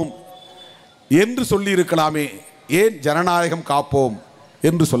காப்போம் என்று சொல்லி இருக்கலாமே, ஏன் ஜனநாயகம் காப்போம்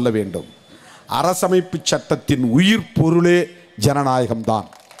என்று சொல்ல வேண்டும்? அரசமைப்பு சட்டத்தின் உயிர் பொருளே ஜனநாயகம் தான்,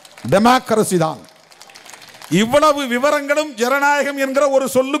 டெமோக்ரசி தான். இவ்வளவு விவரங்களும் ஜனநாயகம் என்கிற ஒரு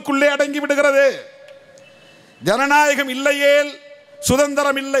சொல்லுக்குள்ளே அடங்கி விடுகிறது. ஜனநாயகம் இல்லையேல்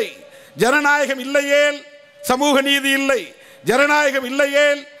சுதந்திரம் இல்லை, ஜனநாயகம் இல்லையேல் சமூக நீதி இல்லை, ஜனநாயகம்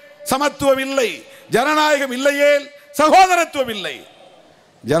இல்லையேல் சமத்துவம் இல்லை, ஜனநாயகம் இல்லையேல் சகோதரத்துவம் இல்லை,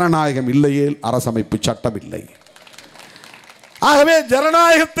 ஜனநாயகம் இல்லையேல் அரசமைப்பு சட்டம் இல்லை. ஆகவே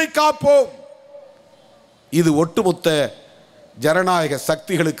ஜனநாயகத்தை காப்போம். இது ஒட்டுமொத்த ஜனநாயக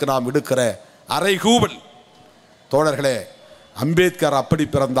சக்திகளுக்கு நாம் எடுக்கிற அறைகூவல். தோழர்களே, அம்பேத்கர் அப்படி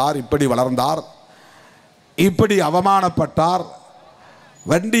பிறந்தார், இப்படி வளர்ந்தார், இப்படி அவமானப்பட்டார்,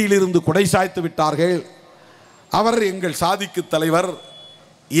 வண்டியிலிருந்து குடை சாய்த்து விட்டார்கள், அவர் எங்கள் சாதிக்கு தலைவர்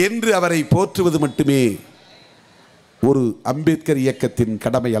என்று அவரை போற்றுவது மட்டுமே ஒரு அம்பேத்கர் இயக்கத்தின்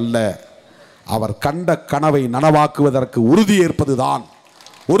கடமை அல்ல. அவர் கண்ட கனவை நனவாக்குவதற்கு உறுதியேற்பதுதான்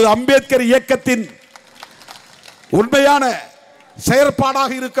ஒரு அம்பேத்கர் இயக்கத்தின் உண்மையான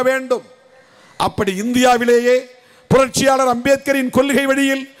செயற்பாடாக இருக்க வேண்டும். அப்படி இந்தியாவிலேயே புரட்சியாளர் அம்பேத்கரின் கொள்கை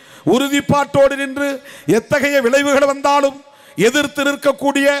வழியில் உறுதிப்பாட்டோடு நின்று எத்தகைய விளைவுகள் வந்தாலும் எதிர்த்து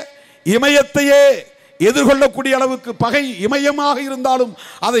நிற்கக்கூடிய, இமயத்தையே எதிர்கொள்ளக்கூடிய அளவுக்கு, பகை இமயமாக இருந்தாலும்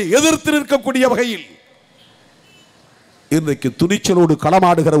அதை எதிர்த்து நிற்கக்கூடிய வகையில் இன்றைக்கு துணிச்சலோடு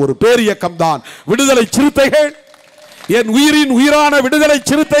களமாடுகிற ஒரு பேரியக்கம் தான் விடுதலை சிறுத்தைகள். என் உயிரின் உயிரான விடுதலை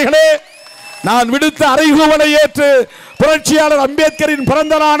சிறுத்தைகளே, நான் விடுத்த அறைகூவலை ஏற்று புரட்சியாளர் அம்பேத்கரின்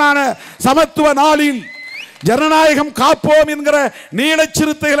பிறந்த நாளான சமத்துவ நாளில் ஜனநாயகம் காப்போம் என்கிற நீல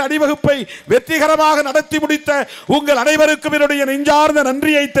சிறுத்தைகள் அணிவகுப்பை வெற்றிகரமாக நடத்தி முடித்த உங்கள் அனைவருக்கும் என்னுடைய நெஞ்சார்ந்த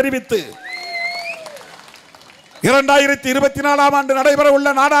நன்றியை தெரிவித்து 2024ஆம் ஆண்டு நடைபெற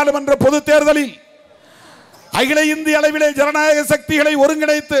உள்ள நாடாளுமன்ற பொதுத் தேர்தலில் அகில இந்திய அளவிலே ஜனநாயக சக்திகளை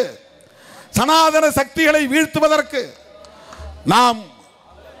ஒருங்கிணைத்து சனாதன சக்திகளை வீழ்த்துவதற்கு நாம்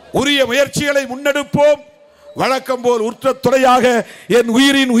உரிய முயற்சிகளை முன்னெடுப்போம். வழக்கம் போல் உற்ற துணையாக என்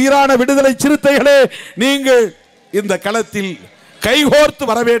உயிரின் உயிரான விடுதலை சிறுத்தைகளே, நீங்கள் இந்த களத்தில் கைகோர்த்து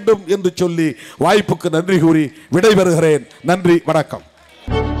வர வேண்டும் என்று சொல்லி வாய்ப்புக்கு நன்றி கூறி விடைபெறுகிறேன். நன்றி, வணக்கம்.